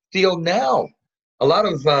hard deal now. A lot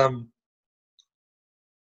of,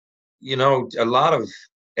 you know, a lot of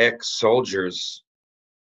ex-soldiers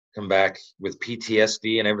come back with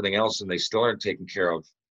PTSD and everything else, and they still aren't taken care of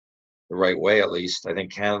the right way, at least. I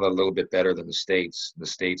think Canada a little bit better than the States. The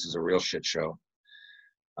States is a real shit show.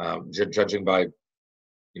 Judging by,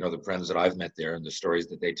 you know, the friends that I've met there and the stories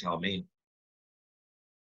that they tell me.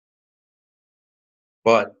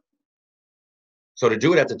 But so to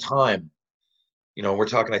do it at the time, you know, we're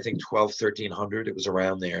talking, I think 12, 1300, it was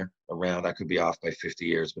around there, around, I could be off by 50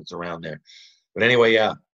 years, but it's around there. But anyway,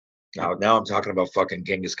 yeah. Now I'm talking about fucking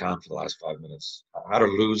Genghis Khan for the last 5 minutes. How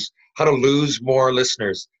to lose more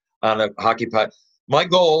listeners on a hockey pod. My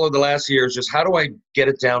goal of the last year is just how do I get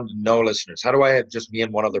it down to no listeners? How do I have just me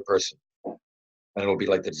and one other person? And it'll be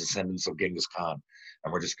like the descendants of Genghis Khan.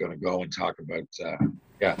 And we're just going to go and talk about,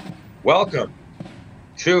 yeah. Welcome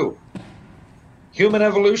to Human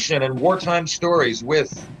Evolution and Wartime Stories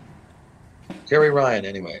with Terry Ryan.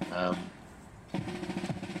 Anyway,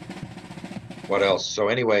 what else? So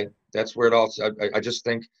anyway, that's where it all, I just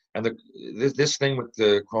think, and this thing with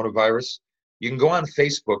the coronavirus, you can go on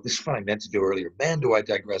Facebook. This is what I meant to do earlier. Man, do I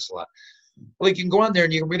digress a lot. Well, you can go on there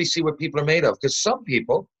and you can really see what people are made of, because some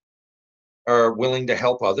people are willing to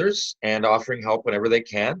help others and offering help whenever they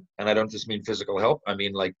can. And I don't just mean physical help. I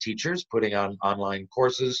mean like teachers putting on online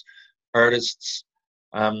courses, artists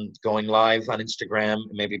going live on Instagram,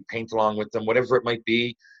 maybe paint along with them, whatever it might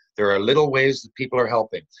be. There are little ways that people are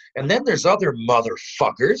helping. And then there's other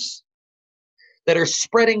motherfuckers that are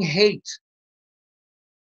spreading hate.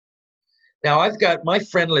 Now, I've got my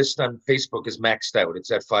friend list on Facebook is maxed out. It's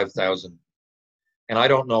at 5,000. And I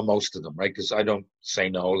don't know most of them, right? Because I don't say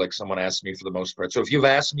no, like someone asked me for the most part. So if you've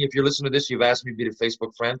asked me, if you're listening to this, you've asked me to be a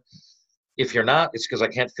Facebook friend. If you're not, it's because I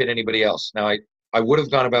can't fit anybody else. Now, I would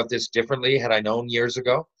have gone about this differently had I known years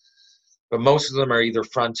ago. But most of them are either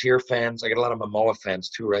Frontier fans. I get a lot of Momoa fans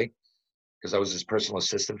too, right? Because I was his personal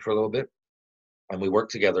assistant for a little bit. And we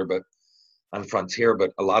worked together, but on Frontier.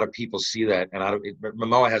 But a lot of people see that. And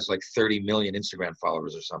Momoa has like 30 million Instagram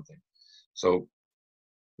followers or something. So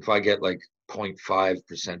if I get like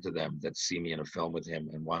 0.5% of them that see me in a film with him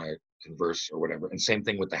and want to converse or whatever. And same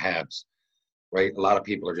thing with the Habs, right? A lot of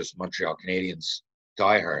people are just Montreal Canadiens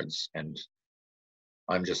diehards. And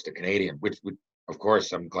I'm just a Canadian, which of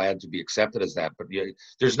course, I'm glad to be accepted as that, but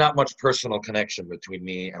there's not much personal connection between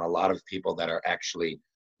me and a lot of people that are actually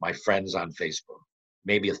my friends on Facebook.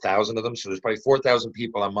 Maybe 1,000 of them. So there's probably 4,000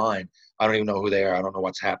 people on mine. I don't even know who they are. I don't know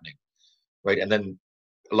what's happening, right? And then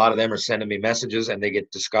a lot of them are sending me messages and they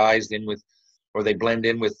get disguised in with, or they blend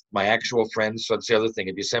in with my actual friends. So that's the other thing.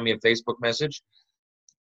 If you send me a Facebook message,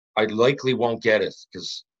 I likely won't get it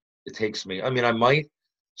because it takes me, I mean, I might.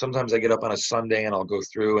 Sometimes I get up on a Sunday and I'll go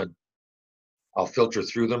through and I'll filter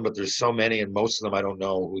through them, but there's so many, and most of them I don't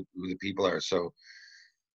know who the people are. So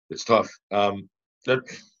it's tough.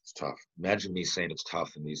 It's tough. Imagine me saying it's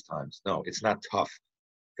tough in these times. No, it's not tough.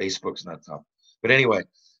 Facebook's not tough. But anyway,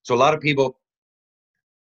 so a lot of people,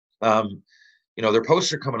 you know, their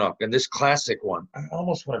posts are coming up, and this classic one, I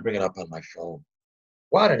almost want to bring it up on my phone.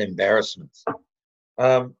 What an embarrassment.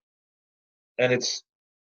 And it's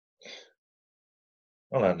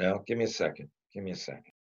Hold on now. Give me a second. Give me a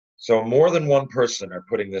second. So more than one person are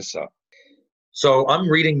putting this up. So I'm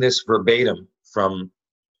reading this verbatim from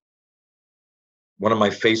one of my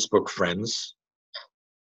Facebook friends.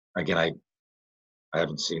 Again, I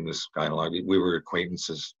haven't seen this guy in a long time. We were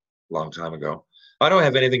acquaintances a long time ago. I don't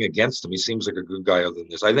have anything against him. He seems like a good guy other than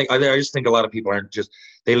this. I just think a lot of people aren't just,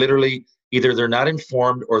 they literally, either they're not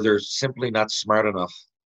informed or they're simply not smart enough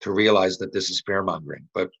to realize that this is fear-mongering.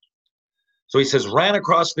 But so he says, ran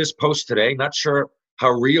across this post today, not sure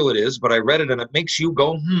how real it is, but I read it and it makes you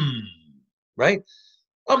go, right?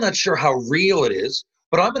 I'm not sure how real it is,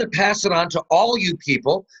 but I'm going to pass it on to all you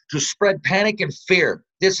people to spread panic and fear.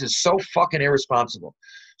 This is so fucking irresponsible.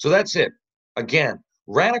 So that's it. Again,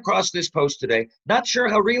 ran across this post today, not sure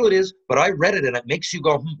how real it is, but I read it and it makes you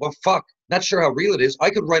go, well, fuck, not sure how real it is. I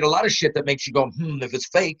could write a lot of shit that makes you go, if it's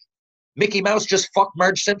fake. Mickey Mouse just fucked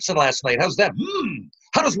Marge Simpson last night. How's that?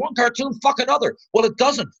 How does one cartoon fuck another? Well, it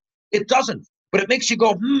doesn't. It doesn't. But it makes you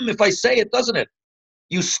go, if I say it, doesn't it?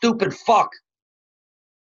 You stupid fuck.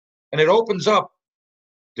 And it opens up.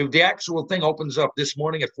 The actual thing opens up this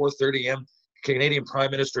morning at 4:30 a.m. Canadian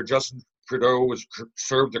Prime Minister Justin Trudeau was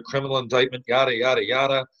served a criminal indictment, yada, yada,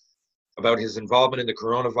 yada, about his involvement in the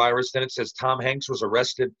coronavirus. Then it says Tom Hanks was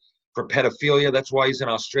arrested for pedophilia. That's why he's in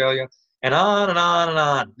Australia. And on and on and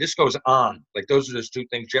on. This goes on. Like, those are just two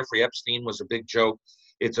things. Jeffrey Epstein was a big joke.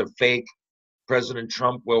 It's a fake. President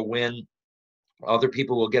Trump will win. Other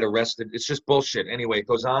people will get arrested. It's just bullshit. Anyway, it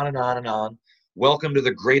goes on and on and on. Welcome to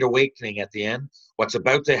the Great Awakening at the end. What's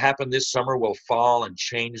about to happen this summer will fall and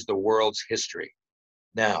change the world's history.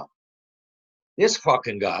 Now, this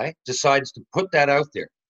fucking guy decides to put that out there.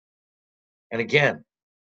 And again,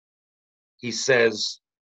 he says,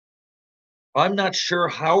 I'm not sure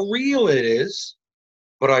how real it is,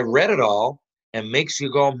 but I read it all and makes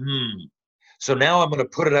you go, So now I'm going to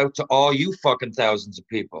put it out to all you fucking thousands of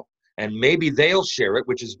people. And maybe they'll share it,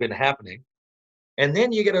 which has been happening. And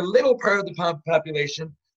then you get a little part of the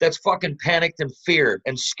population that's fucking panicked and feared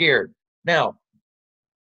and scared. Now,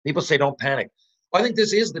 people say don't panic. I think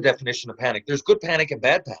this is the definition of panic. There's good panic and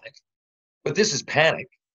bad panic, but this is panic.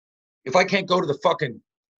 If I can't go to the fucking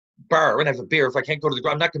bar and have a beer, if I can't go to the,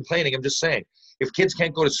 I'm not complaining, I'm just saying, if kids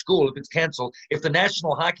can't go to school, if it's canceled, if the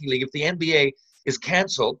National Hockey League, if the NBA is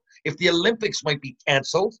canceled, if the Olympics might be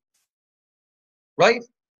canceled, right?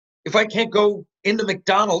 If I can't go into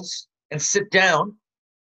McDonald's and sit down,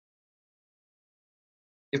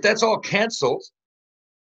 if that's all canceled,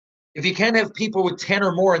 if you can't have people with 10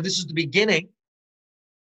 or more, and this is the beginning,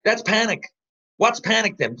 that's panic. What's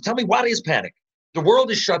panic then? Tell me, what is panic? The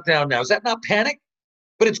world is shut down now. Is that not panic?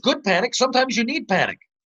 But it's good panic. Sometimes you need panic.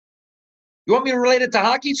 You want me to relate it to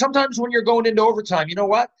hockey? Sometimes when you're going into overtime, you know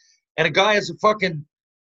what? And a guy has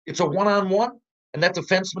it's a one-on-one, and that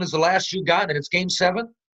defenseman is the last you got, and it's game 7,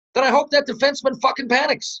 then I hope that defenseman fucking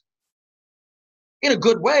panics. In a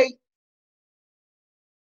good way.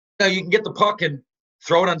 Now, you can get the puck and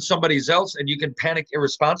throw it on somebody else, and you can panic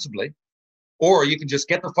irresponsibly. Or you can just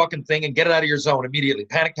get the fucking thing and get it out of your zone immediately.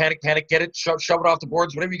 Panic, panic, panic, get it, shove it off the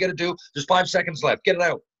boards, whatever you got to do. There's 5 seconds left. Get it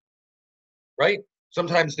out. Right?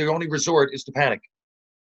 Sometimes the only resort is to panic.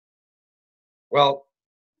 Well,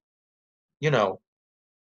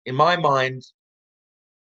 in my mind,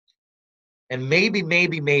 and maybe,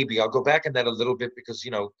 I'll go back on that a little bit because,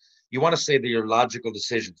 you want to say that you're logical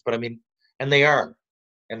decisions, but I mean, and they are.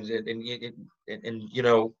 And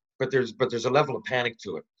but there's a level of panic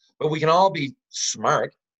to it. But we can all be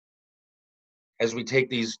smart as we take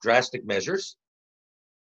these drastic measures.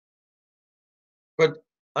 But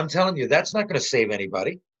I'm telling you, that's not going to save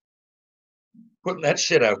anybody. Putting that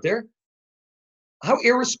shit out there. How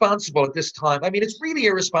irresponsible at this time. I mean, it's really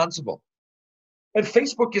irresponsible. And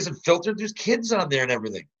Facebook isn't filtered. There's kids on there and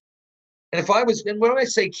everything. And when I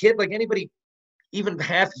say kid, like anybody even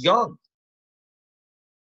half young.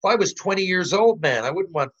 If I was 20 years old, man, I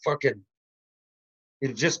wouldn't want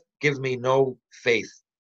it just gives me no faith.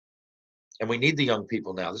 And we need the young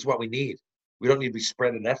people now. This is what we need. We don't need to be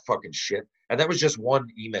spreading that fucking shit. And that was just one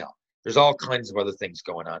email. There's all kinds of other things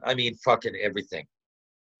going on. I mean, fucking everything,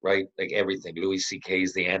 right? Like everything. Louis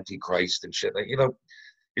C.K.'s the Antichrist and shit. Like,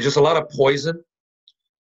 there's just a lot of poison,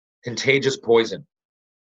 contagious poison.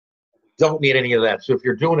 Don't need any of that. So if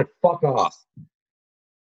you're doing it, fuck off.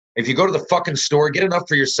 If you go to the fucking store, get enough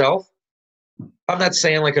for yourself. I'm not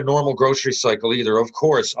saying like a normal grocery cycle either. Of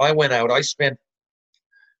course, I went out. I spent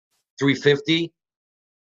 $350,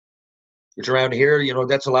 which around here,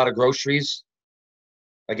 that's a lot of groceries.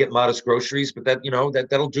 I get modest groceries, but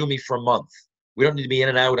that'll do me for a month. We don't need to be in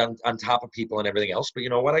and out on top of people and everything else. But you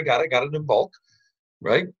know what I got? I got it in bulk,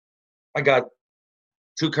 right? I got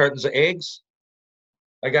 2 cartons of eggs,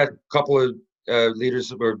 I got a couple of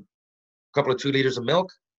liters or a couple of 2 liters of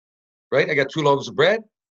milk, right? I got 2 loaves of bread,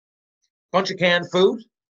 bunch of canned food.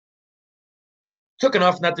 Took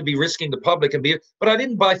enough not to be risking the public and but I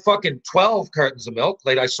didn't buy fucking 12 cartons of milk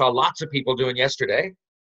like I saw lots of people doing yesterday.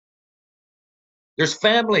 There's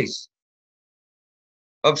families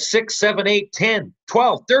of 6, 7, 8, 10,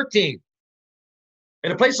 12, 13.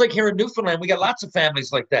 In a place like here in Newfoundland, we got lots of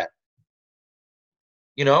families like that.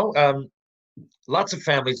 You know, lots of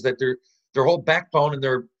families that their whole backbone and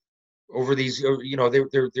they're over these, you know, they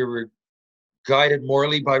were guided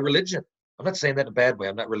morally by religion. I'm not saying that in a bad way.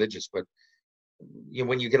 I'm not religious, but you know,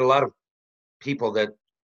 when you get a lot of people that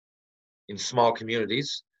in small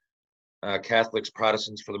communities, Catholics,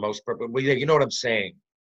 Protestants for the most part, but you know what I'm saying?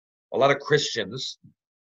 A lot of Christians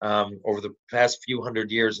over the past few hundred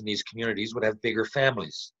years in these communities would have bigger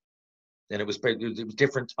families. And it was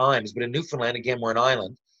different times. But in Newfoundland, again, we're an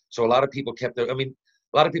island. So a lot of people kept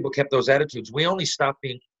those attitudes. We only stopped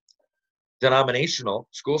being denominational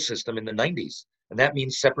school system in the 90s. And that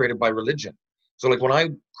means separated by religion. So like when I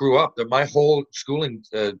grew up, my whole schooling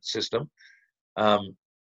system,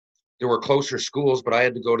 there were closer schools, but I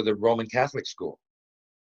had to go to the Roman Catholic school,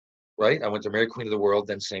 right? I went to Mary Queen of the World,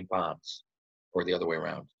 then St. Bon's, or the other way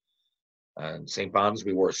around. And St. Bon's,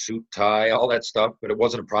 we wore a suit, tie, all that stuff, but it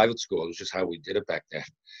wasn't a private school. It was just how we did it back then.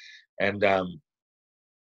 And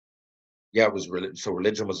yeah, it was so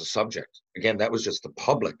religion was a subject. Again, that was just the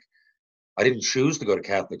public. I didn't choose to go to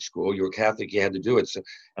Catholic school. You were Catholic, you had to do it. So,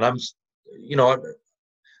 and I'm, you know,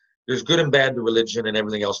 there's good and bad to religion and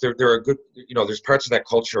everything else. There are good, you know, there's parts of that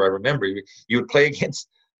culture I remember. You would play against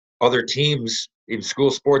other teams in school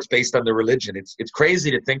sports based on their religion. It's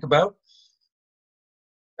crazy to think about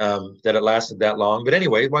that it lasted that long. But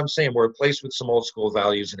anyway, what I'm saying, we're a place with some old school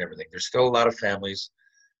values and everything. There's still a lot of families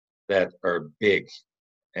that are big,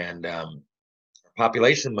 and our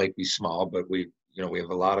population might be small, but we have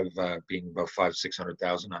a lot of being about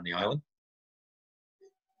 500,000-600,000 on the island.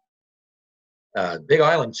 Big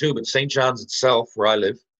island too, but St. John's itself, where I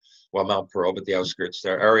live, well, Mount Pearl, but the outskirts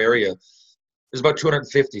there, our area is about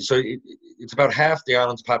 250. So it's about half the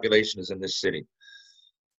island's population is in this city.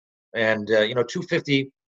 And,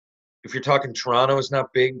 250, if you're talking Toronto, is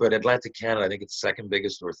not big, but Atlantic Canada, I think it's second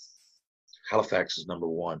biggest, or Halifax is number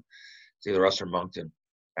 1. It's either us or Moncton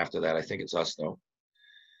after that. I think it's us, though.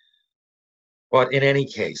 But in any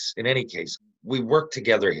case, we work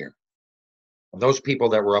together here. And those people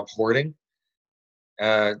that were up hoarding,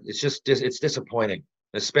 it's disappointing,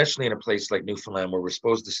 especially in a place like Newfoundland where we're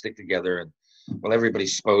supposed to stick together and, well,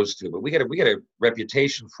 everybody's supposed to, but we get a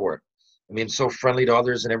reputation for it. I mean, so friendly to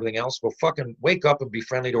others and everything else. Well, fucking wake up and be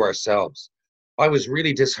friendly to ourselves. I was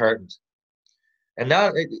really disheartened. And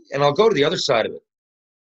I'll go to the other side of it.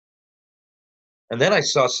 And then I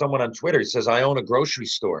saw someone on Twitter, he says, I own a grocery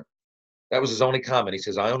store. That was his only comment. He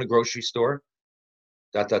says, I own a grocery store, ...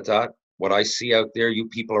 What I see out there, you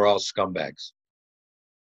people are all scumbags.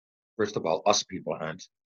 First of all, us people aren't.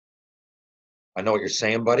 I know what you're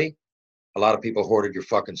saying, buddy. A lot of people hoarded your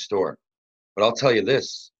fucking store. But I'll tell you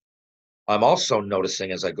this. I'm also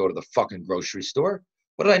noticing as I go to the fucking grocery store.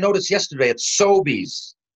 What did I notice yesterday at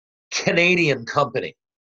Sobeys? Canadian company.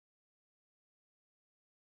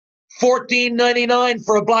 $14.99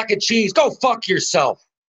 for a block of cheese. Go fuck yourself.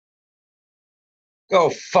 Go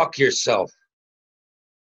fuck yourself.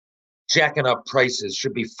 Jacking up prices.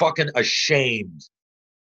 Should be fucking ashamed.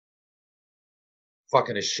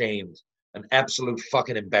 Fucking ashamed. An absolute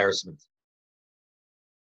fucking embarrassment.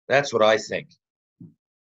 That's what I think.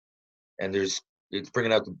 And it's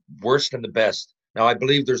bringing out the worst and the best. Now, I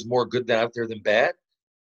believe there's more good out there than bad.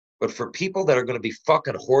 But for people that are going to be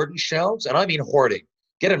fucking hoarding shelves, and I mean hoarding,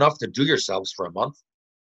 get enough to do yourselves for a month.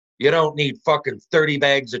 You don't need fucking 30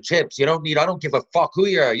 bags of chips. I don't give a fuck who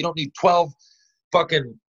you are. You don't need 12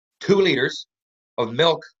 fucking 2 liters of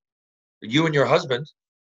milk, you and your husband,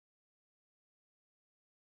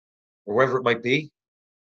 or wherever it might be.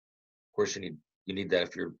 Of course, you need that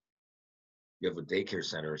if you have a daycare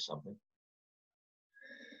center or something.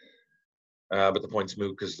 But the point's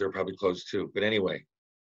moot because they're probably closed too. But anyway,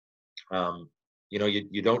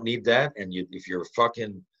 you don't need that. And if you're a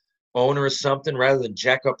fucking owner or something, rather than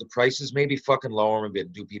jack up the prices, maybe fucking lower them a bit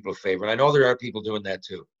and do people a favor. And I know there are people doing that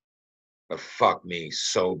too. But fuck me,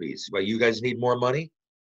 Sobeys. Well, you guys need more money?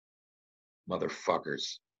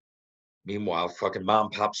 Motherfuckers. Meanwhile, fucking mom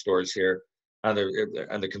and pop stores here on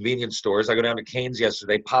the convenience stores. I go down to Cane's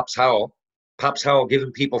yesterday, Pops Howell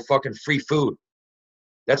giving people fucking free food.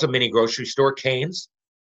 That's a mini grocery store, Cane's.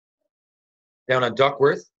 Down on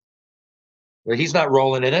Duckworth. Well, he's not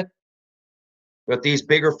rolling in it. But these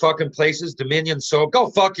bigger fucking places, Dominion, go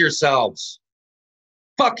fuck yourselves.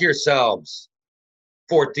 Fuck yourselves.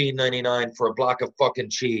 $14.99 for a block of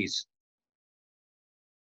fucking cheese.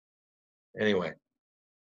 Anyway.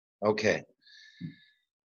 Okay.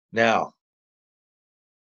 Now,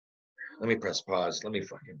 let me press pause. Let me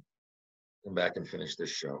fucking come back and finish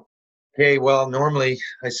this show. Okay, well, normally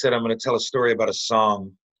I said I'm going to tell a story about a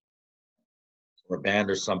song or a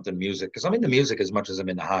band or something, music, because I'm into music as much as I'm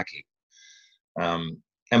into hockey.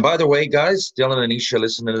 And by the way, guys, Dylan and Isha,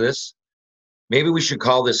 listening to this, maybe we should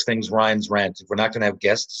call this things Ryan's Rant. If we're not going to have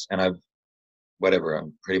guests, and I'm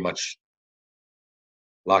pretty much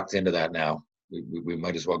locked into that now. We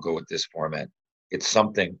might as well go with this format. It's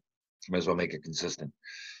something. Might as well make it consistent.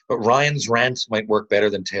 But Ryan's Rant might work better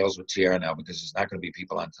than Tales with TR now, because there's not going to be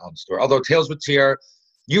people on telling the story. Although Tales with TR,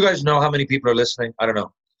 you guys know how many people are listening? I don't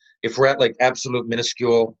know. If we're at like absolute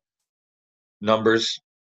minuscule numbers,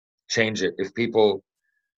 change it. If people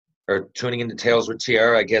are tuning into Tales with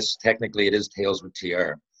TR, I guess technically it is Tales with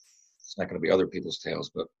TR. It's not going to be other people's tales.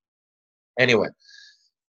 But anyway,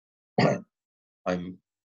 I'm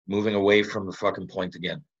moving away from the fucking point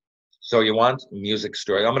again. So you want a music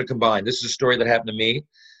story? I'm going to combine. This is a story that happened to me.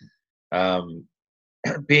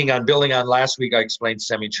 Building on last week, I explained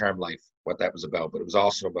Semi-Charmed Life, what that was about, but it was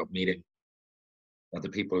also about meeting the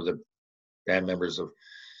people, the band members of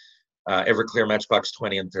Everclear, Matchbox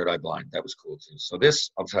 20, and Third Eye Blind. That was cool too. So this,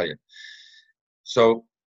 I'll tell you. So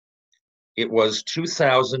it was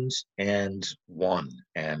 2001,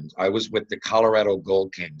 and I was with the Colorado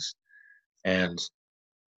Gold Kings, and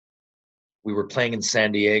we were playing in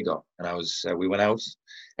San Diego, and we went out,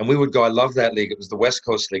 and we would go. I love that league. It was the West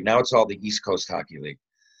Coast League. Now it's all the East Coast Hockey League.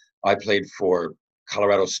 I played for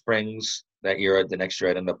Colorado Springs that year. The next year,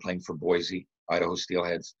 I'd end up playing for Boise, Idaho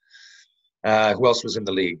Steelheads. Who else was in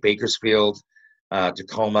the league? Bakersfield,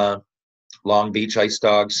 Tacoma, Long Beach Ice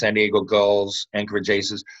Dogs, San Diego Gulls, Anchorage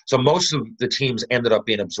Aces. So most of the teams ended up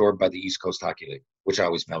being absorbed by the East Coast Hockey League, which I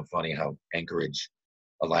always found funny how Anchorage,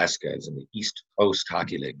 Alaska is in the East Coast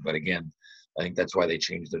Hockey League. But again, I think that's why they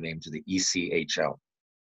changed their name to the ECHL.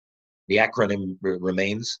 The acronym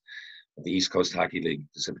remains, but the East Coast Hockey League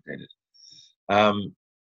dissipated.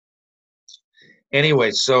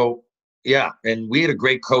 Anyway, so yeah, and we had a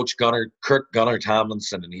great coach, Kirk Gunnar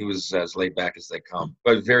Tomlinson, and he was as laid back as they come,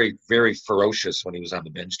 but very, very ferocious when he was on the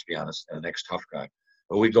bench, to be honest, and an ex-tough guy.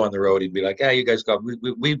 But we'd go on the road, he'd be like, "Hey, you guys go."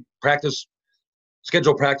 We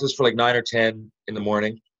schedule practice for like 9 or 10 in the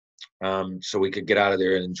morning, so we could get out of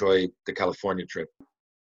there and enjoy the California trip.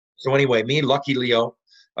 So anyway, me, Lucky Leo,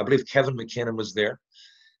 I believe Kevin McKinnon was there,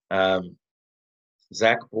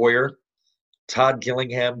 Zach Boyer, Todd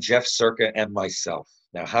Gillingham, Jeff Circa, and myself.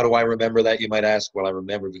 Now, how do I remember that, you might ask? Well, I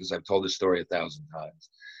remember because I've told this story 1,000 times.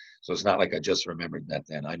 So it's not like I just remembered that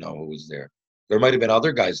then. I know who was there. There might have been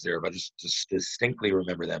other guys there, but I just distinctly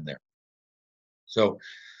remember them there. So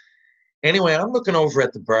anyway, I'm looking over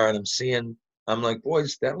at the bar and I'm like,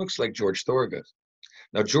 boys, that looks like George Thorogood.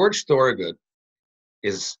 Now, George Thorogood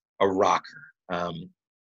is a rocker.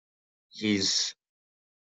 He's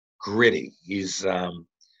gritty. His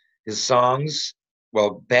songs,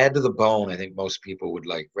 well, Bad to the Bone, I think most people would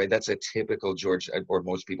like, right? That's a typical George, or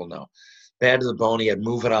most people know. Bad to the Bone, he had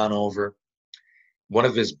Move It On Over. One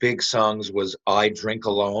of his big songs was I Drink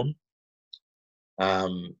Alone.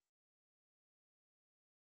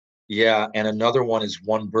 Yeah, and another one is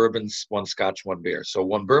One Bourbon, One Scotch, One Beer. So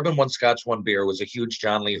One Bourbon, One Scotch, One Beer was a huge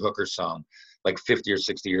John Lee Hooker song, like 50 or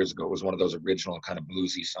 60 years ago. It was one of those original kind of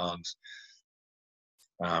bluesy songs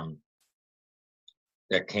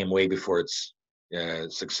that came way before its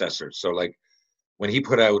successor. So like when he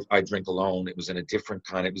put out I Drink Alone, it was in a different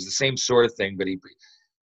kind. It was the same sort of thing, but it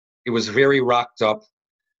was very rocked up.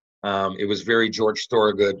 It was very George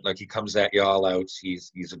Thorogood, like he comes at you all out.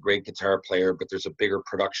 He's a great guitar player, but there's a bigger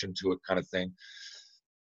production to it kind of thing.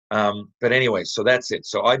 But anyway, so that's it.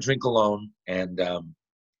 So I Drink Alone and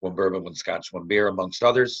One Bourbon, One Scotch, One Beer, amongst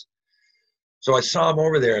others. So I saw him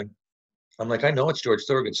over there, and I'm like, I know it's George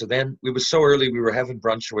Thorogood. So then it was so early, we were having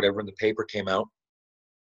brunch or whatever, and the paper came out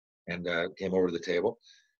and came over to the table.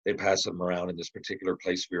 They passed them around in this particular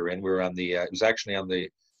place we were in. We were on the, it was actually on the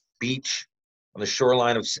beach, on the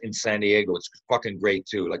shoreline in San Diego. It's fucking great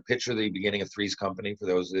too. Like picture the beginning of Three's Company, for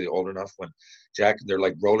those that are old enough, when they're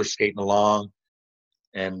like roller skating along,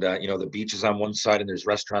 and the beach is on one side and there's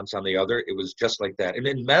restaurants on the other. It was just like that. And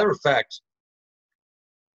in matter of fact,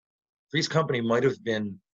 Three's Company might have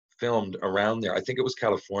been filmed around there. I think it was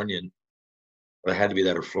Californian, but it had to be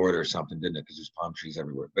that or Florida or something, didn't it? Because there's palm trees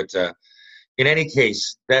everywhere. But in any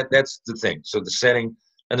case, that's the thing. So the setting,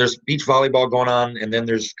 and there's beach volleyball going on, and then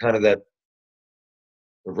there's kind of the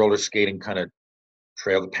roller skating kind of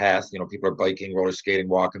trail, the path, people are biking, roller skating,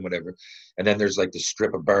 walking, whatever. And then there's like the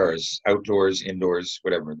strip of bars, outdoors, indoors,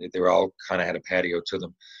 whatever. They were all kind of had a patio to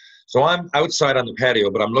them. So I'm outside on the patio,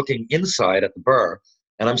 but I'm looking inside at the bar,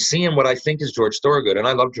 and I'm seeing what I think is George Thorogood, and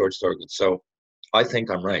I love George Thorogood, so I think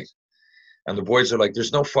I'm right. And the boys are like,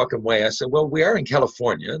 "There's no fucking way." I said, "Well, we are in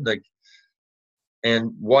California, like,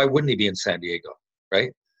 and why wouldn't he be in San Diego,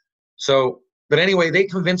 right?" So, but anyway, they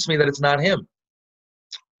convinced me that it's not him.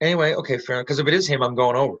 Anyway, okay, fair enough, because if it is him, I'm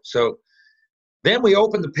going over. So then we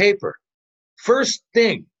opened the paper. First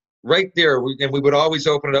thing, right there, and we would always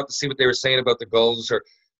open it up to see what they were saying about the goals, or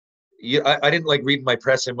I didn't like reading my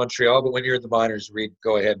press in Montreal, but when you're in the minors,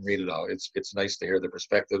 go ahead and read it all. It's nice to hear the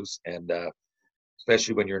perspectives, and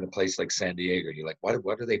especially when you're in a place like San Diego, you're like,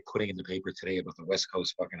 what are they putting in the paper today about the West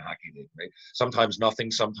Coast fucking hockey league, right? Sometimes nothing,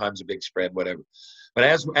 sometimes a big spread, whatever. But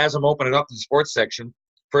as I'm opening up the sports section,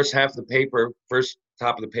 first half of the paper, first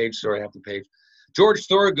top of the page, sorry, half the page, George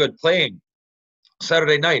Thorogood playing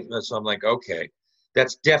Saturday night. So I'm like, okay,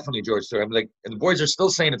 that's definitely George Thorogood. I'm like, and the boys are still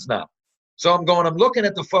saying it's not. So I'm looking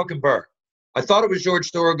at the fucking bar. I thought it was George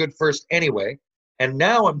Thorogood first anyway, and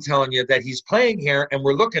now I'm telling you that he's playing here, and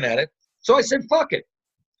we're looking at it. So I said, fuck it.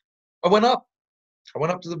 I went up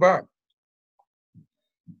to the bar.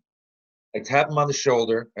 I tapped him on the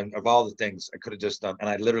shoulder, and of all the things I could have just done, and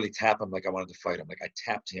I literally tapped him like I wanted to fight him. Like I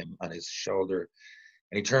tapped him on his shoulder,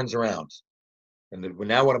 and he turns around. And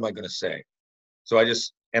now what am I going to say? So I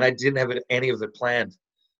didn't have any of it planned.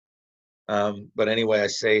 But anyway, I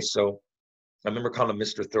say, so I remember calling him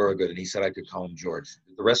Mr. Thorogood, and he said I could call him George.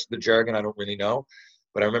 The rest of the jargon I don't really know,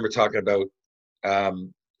 but I remember talking about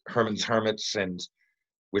Herman's Hermits,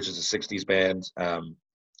 which is a 60s band,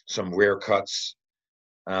 some rare cuts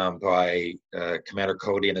by Commander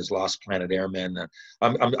Cody and his Lost Planet Airmen.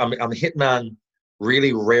 I'm hitting on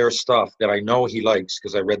really rare stuff that I know he likes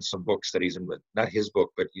because I read some books that he's in, not his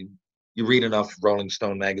book, but you read enough Rolling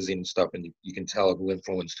Stone magazine and stuff, and you can tell who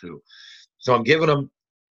influenced who. So I'm giving him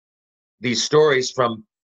these stories from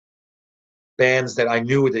bands that I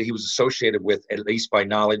knew that he was associated with, at least by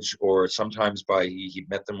knowledge, or sometimes by he'd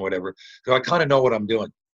met them, or whatever. So I kind of know what I'm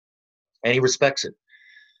doing, and he respects it.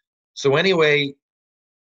 So anyway,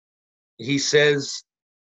 he says,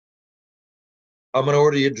 "I'm going to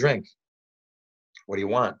order you a drink. What do you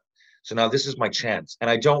want?" So now this is my chance,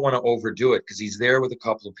 and I don't want to overdo it because he's there with a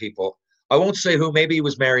couple of people. I won't say who. Maybe he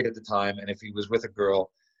was married at the time, and if he was with a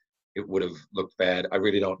girl, it would have looked bad. I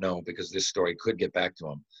really don't know because this story could get back to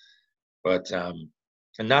him. But,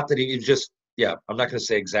 and not that he just, I'm not going to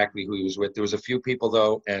say exactly who he was with. There was a few people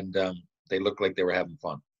though, and they looked like they were having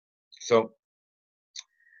fun. So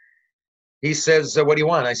he says, "What do you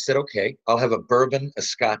want?" I said, "Okay, I'll have a bourbon, a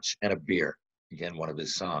scotch, and a beer." Again, one of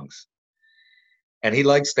his songs. And he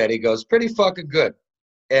likes that. He goes, "Pretty fucking good."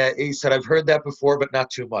 He said, "I've heard that before, but not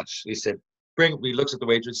too much." He said, he looks at the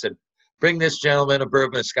waiter and said, "Bring this gentleman a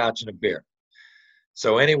bourbon, a scotch, and a beer."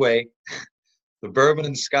 So anyway, the bourbon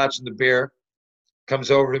and the scotch and the beer comes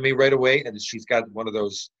over to me right away, and she's got one of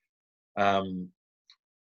those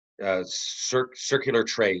circular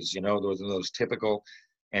trays, those typical.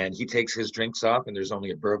 And he takes his drinks off, and there's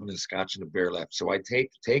only a bourbon and scotch and a beer left. So I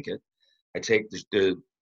take it. I take the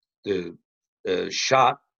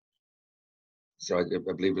shot. So I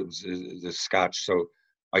believe it was the scotch. So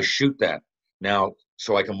I shoot that now,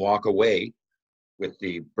 so I can walk away with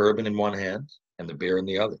the bourbon in one hand and the beer in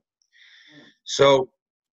the other. So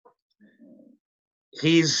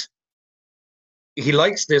he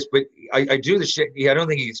likes this, but I do the shit. I don't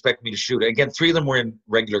think he expected me to shoot it. Again, 3 of them were in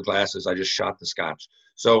regular glasses. I just shot the scotch.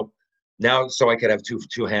 So now, so I could have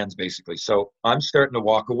two hands basically. So I'm starting to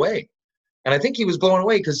walk away. And I think he was blown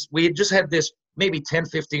away because we had just had this maybe 10,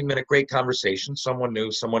 15 minute great conversation. Someone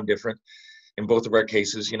new, someone different in both of our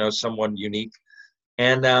cases, someone unique.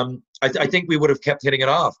 And I think we would have kept hitting it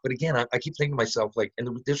off. But again, I keep thinking to myself, like,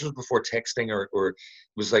 and this was before texting or it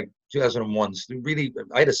was like 2001. So really,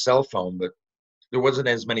 I had a cell phone, but there wasn't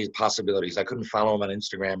as many possibilities. I couldn't follow him on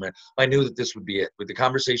Instagram. I knew that this would be it. But the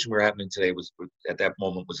conversation we were having today was, at that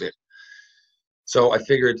moment, was it. So I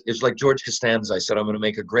figured, it's like George Costanza. I said, I'm going to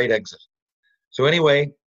make a great exit. So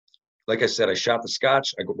anyway, like I said, I shot the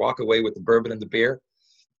scotch. I walk away with the bourbon and the beer.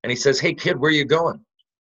 And he says, "Hey, kid, where are you going?"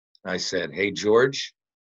 I said, "Hey, George,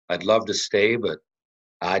 I'd love to stay, but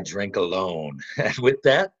I drink alone." And with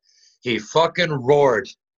that, he fucking roared.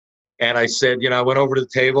 And I said, I went over to the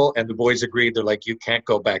table, and the boys agreed. They're like, "You can't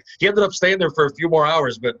go back." He ended up staying there for a few more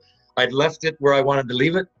hours, but I'd left it where I wanted to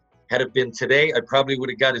leave it. Had it been today, I probably would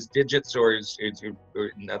have got his digits or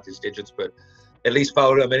not his digits, but at least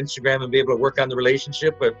followed him on Instagram and be able to work on the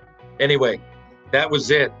relationship. But anyway, that was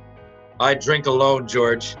it. I drink alone,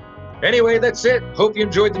 George. Anyway, that's it. Hope you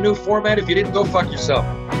enjoyed the new format. If you didn't, go fuck yourself.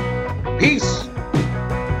 Peace.